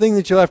say something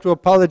that you'll have to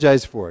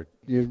apologize for.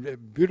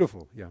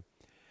 Beautiful, yeah.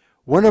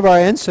 One of our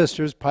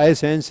ancestors,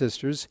 pious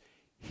ancestors,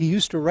 he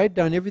used to write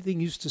down everything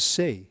he used to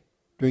say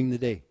during the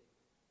day.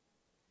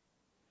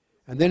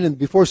 And then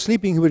before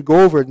sleeping, he would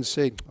go over it and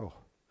say, "Oh,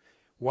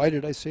 why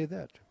did I say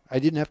that? I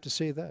didn't have to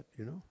say that,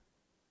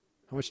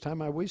 How much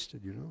time I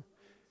wasted,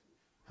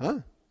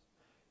 Huh?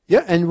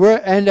 Yeah,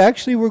 and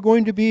actually we're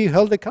going to be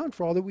held account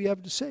for all that we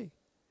have to say.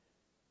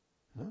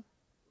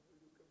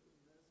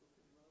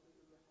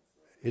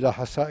 إِلَى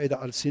حَصَائِدَ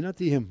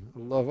أَلْسِنَتِهِمْ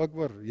Allahu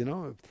Akbar,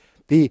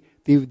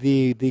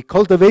 The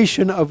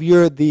cultivation of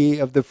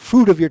the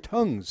fruit of your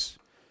tongues,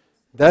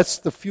 that's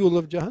the fuel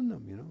of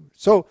Jahannam,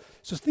 So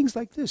things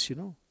like this,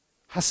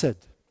 hasad,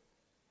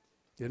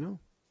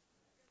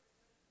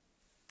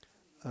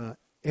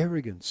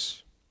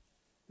 arrogance.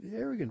 You're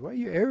arrogant. Why are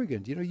you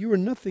arrogant? You were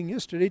nothing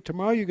yesterday.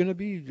 Tomorrow you're going to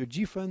be a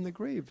jifa in the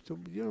grave. So,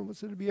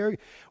 what's it to be arrogant?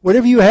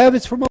 Whatever you have,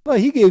 it's from Allah.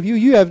 He gave you.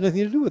 You have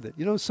nothing to do with it.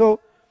 So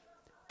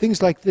things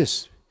like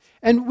this.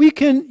 And we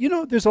can,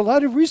 there's a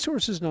lot of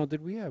resources now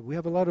that we have. We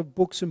have a lot of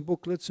books and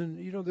booklets and,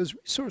 there's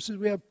resources.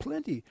 We have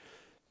plenty.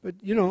 But,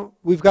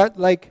 we've got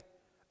like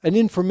an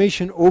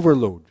information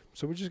overload.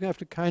 So we're just going to have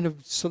to kind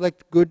of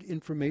select good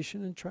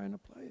information and try and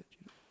apply it.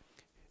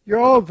 You're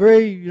all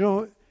very,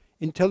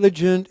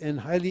 intelligent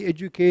and highly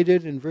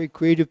educated and very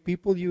creative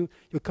people. You'll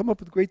come up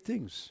with great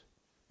things.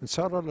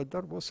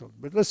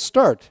 But let's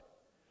start.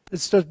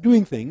 Let's start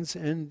doing things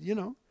and,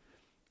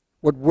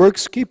 what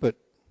works, keep it.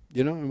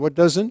 And what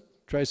doesn't,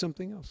 try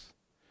something else.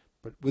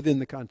 But within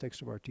the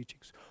context of our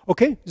teachings.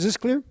 Okay, is this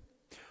clear?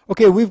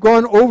 Okay, we've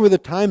gone over the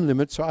time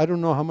limit, so I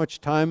don't know how much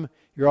time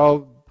you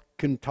all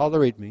can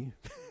tolerate me.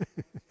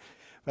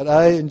 But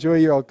I enjoy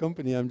your all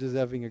company. I'm just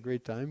having a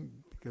great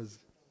time because...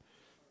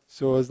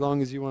 So as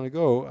long as you want to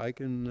go, I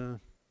can...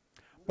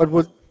 but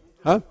what...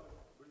 ها؟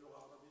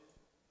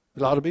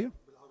 بالعربية؟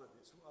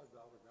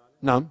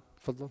 نعم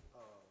تفضل.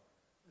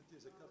 أنت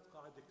ذكرت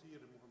قاعدة كثير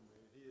مهمة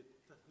هي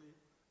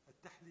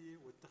التحلية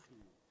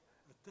والتخلية.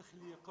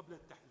 التخلية قبل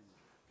التحلية.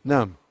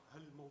 نعم.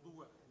 هل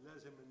الموضوع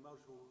لازم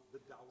نمارسه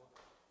بالدعوة؟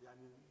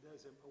 يعني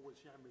لازم أول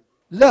شيء يعمل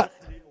لا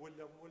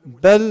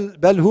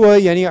بل هو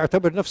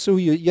يعتبر نفسه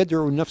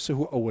يدعو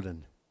نفسه أولا.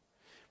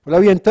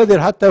 ولو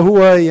ينتظر حتى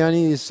هو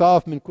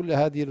صاف من كل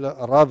هذه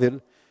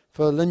الأراذل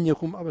فلن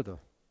يقوم أبدا.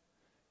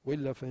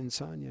 وإلا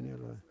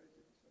فإنسان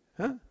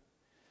ها؟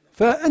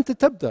 فأنت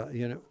تبدأ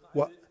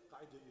قاعدة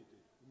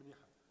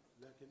منيحة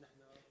لكن نحن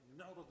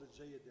نعرض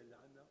الجيد اللي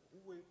عندنا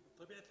هو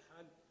بطبيعة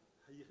الحال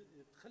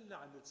يتخلى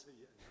عن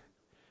السيء.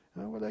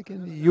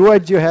 ولكن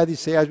يوجه هذه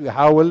السيئات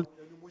ويحاول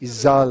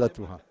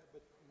إزالتها.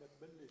 ما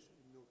تبلش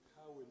إنه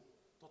تحاول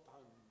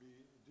تطعن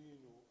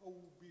بدينه أو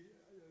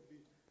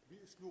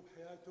بأسلوب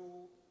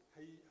حياته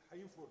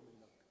حينفر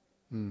منك.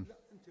 لا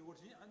أنت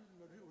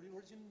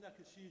ورجي منك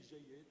الشيء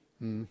الجيد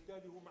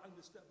وبالتالي هو مع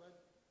المستقبل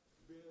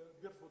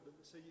بيرفض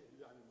السيء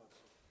اللي عم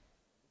يمارسه.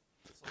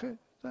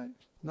 طيب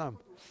نعم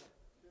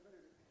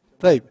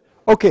طيب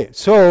okay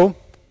so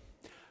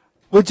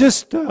we'll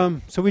just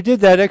so we did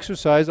that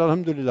exercise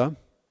alhamdulillah.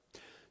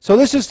 So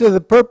this is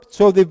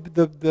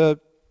the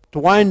to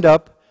wind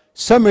up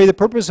summary. The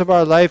purpose of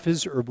our life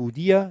is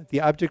ubudiyah.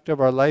 The object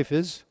of our life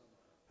is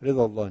Rida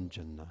Allah and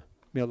Jannah.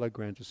 May Allah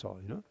grant us all,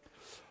 you know.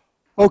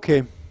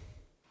 Okay.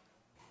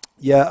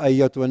 يا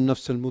أيتها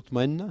النفس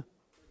المطمئنة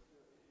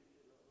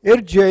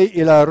ارجعي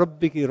إلى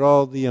ربك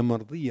راضية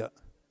مرضية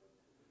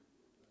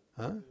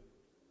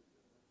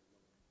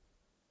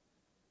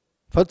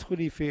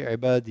فادخلي في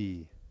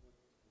عبادي.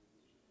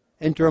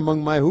 Enter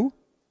among my who?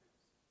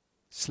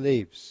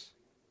 Slaves.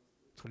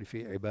 ادخلي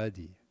في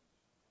عبادي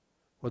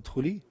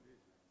وادخلي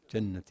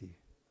جنتي.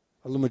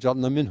 اللهم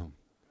اجعلنا منهم.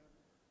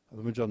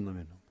 اللهم اجعلنا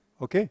منهم.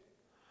 Okay?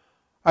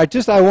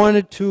 I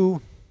wanted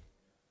to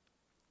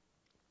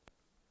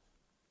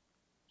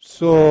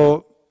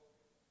so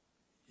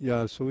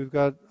we've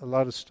got a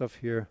lot of stuff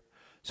here.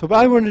 So but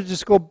I want to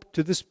just go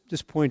to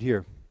this point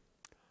here.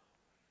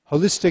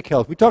 Holistic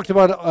health. We talked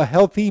about a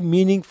healthy,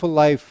 meaningful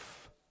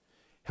life,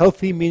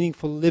 healthy,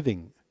 meaningful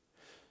living.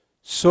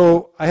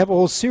 So I have a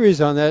whole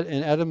series on that,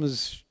 and Adam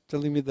is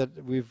telling me that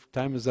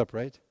time is up,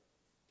 right?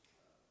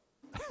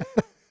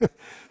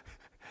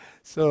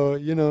 So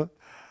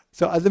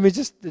let me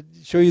just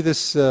show you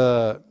this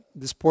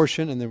this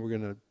portion, and then we're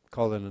going to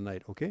call it a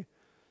night, okay?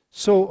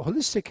 So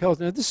holistic health.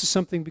 Now this is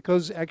something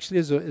because actually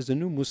as a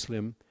new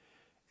Muslim,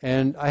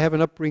 and I have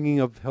an upbringing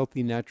of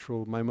healthy,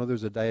 natural. My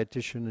mother's a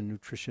dietitian, a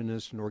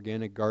nutritionist, an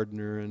organic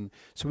gardener, and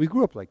so we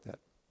grew up like that.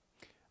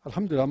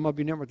 Alhamdulillah,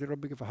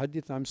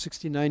 I'm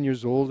 69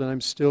 years old,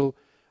 and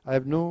I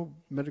have no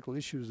medical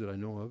issues that I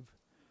know of.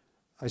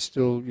 I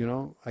still,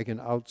 I can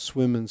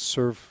outswim and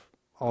surf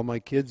all my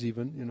kids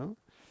even,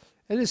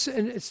 And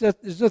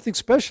there's nothing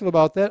special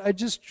about that. I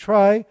just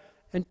try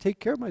and take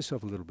care of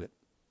myself a little bit,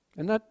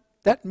 and not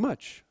that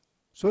much.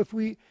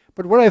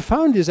 But what I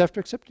found is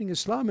after accepting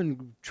Islam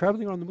and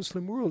traveling around the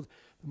Muslim world,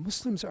 the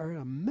Muslims are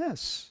a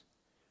mess.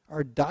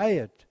 Our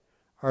diet,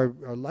 our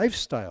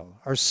lifestyle,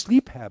 our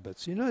sleep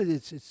habits,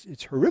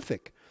 it's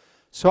horrific.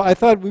 So I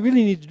thought we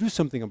really need to do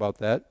something about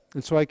that.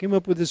 And so I came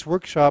up with this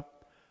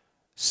workshop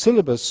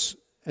syllabus.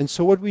 And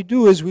so what we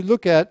do is we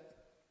look at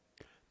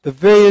the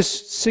various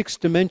 6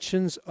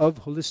 dimensions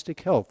of holistic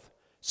health: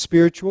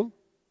 spiritual,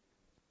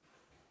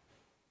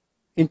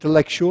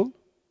 intellectual.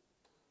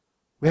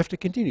 We have to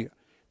continue.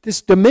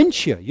 This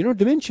dementia,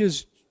 dementia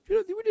is,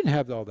 we didn't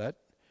have all that.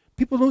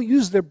 People don't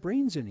use their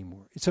brains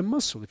anymore. It's a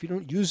muscle. If you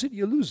don't use it,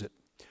 you lose it.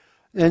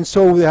 And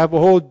so we have a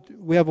whole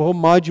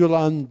module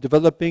on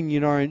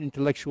developing, our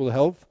intellectual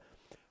health,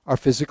 our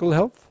physical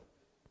health.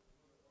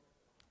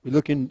 We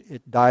look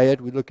at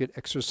diet, we look at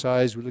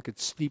exercise, we look at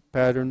sleep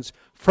patterns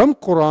from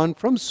Quran,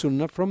 from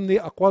Sunnah, from the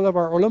aqwal of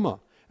our ulama.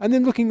 And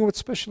then looking at what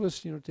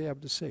specialists, they have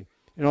to say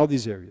in all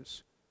these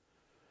areas.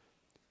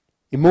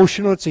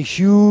 Emotional, it's a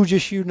huge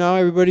issue now.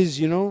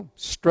 Everybody's,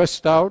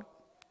 stressed out.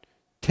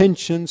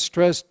 Tension,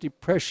 stress,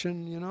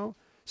 depression,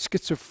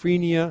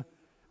 schizophrenia.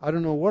 I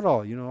don't know what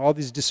all, all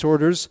these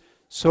disorders.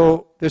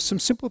 So there's some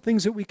simple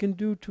things that we can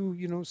do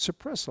to,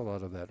 suppress a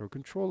lot of that or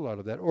control a lot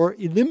of that or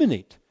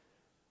eliminate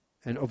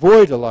and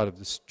avoid a lot of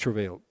this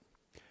travail.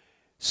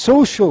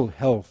 Social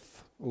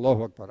health,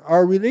 Allahu Akbar.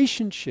 Our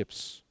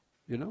relationships,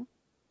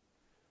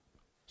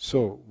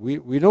 So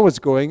we know what's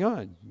going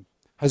on.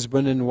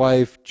 Husband and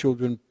wife,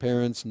 children,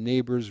 parents,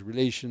 neighbors,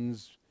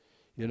 relations,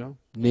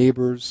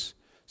 neighbors.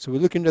 So we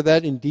look into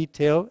that in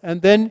detail.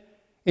 And then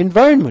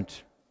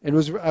environment.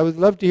 I would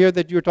love to hear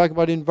that you're talking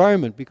about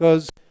environment,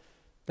 because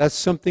that's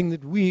something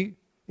that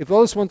if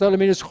Allah subhanahu wa ta'ala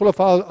made us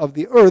khulafa of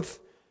the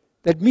earth,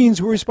 that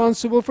means we're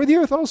responsible for the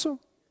earth also.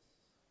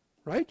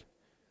 Right?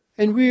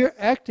 And we're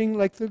acting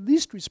like the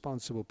least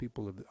responsible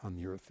people on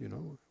the earth,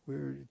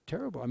 We're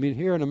terrible. I mean,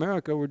 here in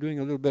America, we're doing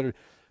a little better.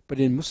 But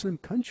in Muslim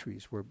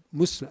countries, where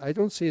I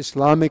don't say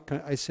Islamic,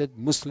 I said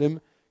Muslim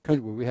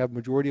country, where we have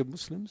majority of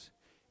Muslims,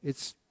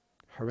 it's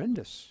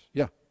horrendous.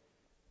 Yeah.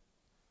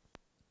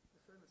 The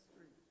famous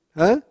tree.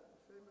 Huh? The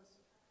famous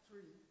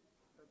tree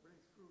that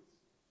brings fruits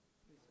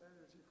needs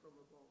energy from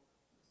above.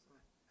 The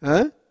sun.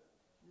 Huh?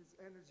 Needs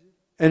energy.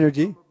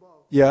 Energy. From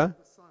above. Yeah. From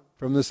the sun.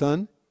 From the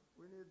sun.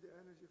 We need the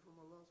energy from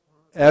Allah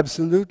subhanahu wa ta'ala.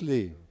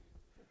 Absolutely.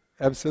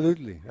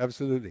 Absolutely.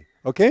 Absolutely.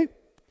 Okay?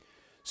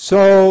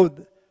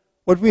 So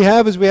what we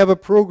have is we have a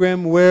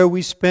program where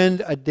we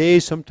spend a day,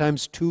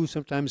 sometimes 2,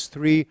 sometimes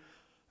 3,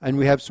 and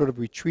we have sort of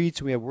retreats,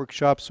 and we have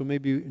workshops, so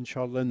maybe,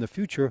 inshallah, in the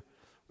future,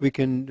 we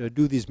can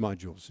do these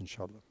modules,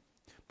 inshallah.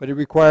 But it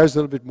requires a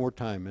little bit more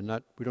time, and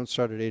we don't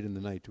start at 8 in the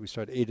night, we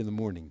start at 8 in the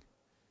morning.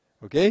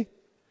 Okay?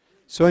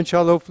 So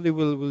inshallah, hopefully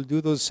we'll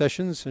do those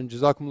sessions, and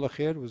jazakumullah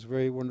khair. It was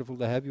very wonderful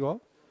to have you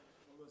all.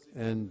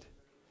 And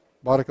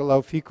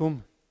barakallahu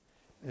feekum.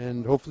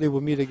 And hopefully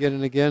we'll meet again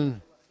and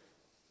again.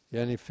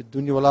 Yani fi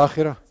dunya wal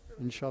akhirah.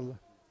 inshallah.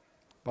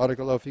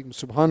 Barakallahu feekum.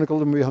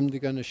 Subhanakallahumma wa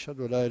bihamdika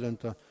nashhadu an la ilaha illa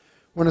anta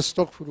wa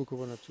nastaghfiruka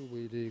wa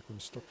natubu ilayk wa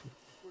nastaghfiruka.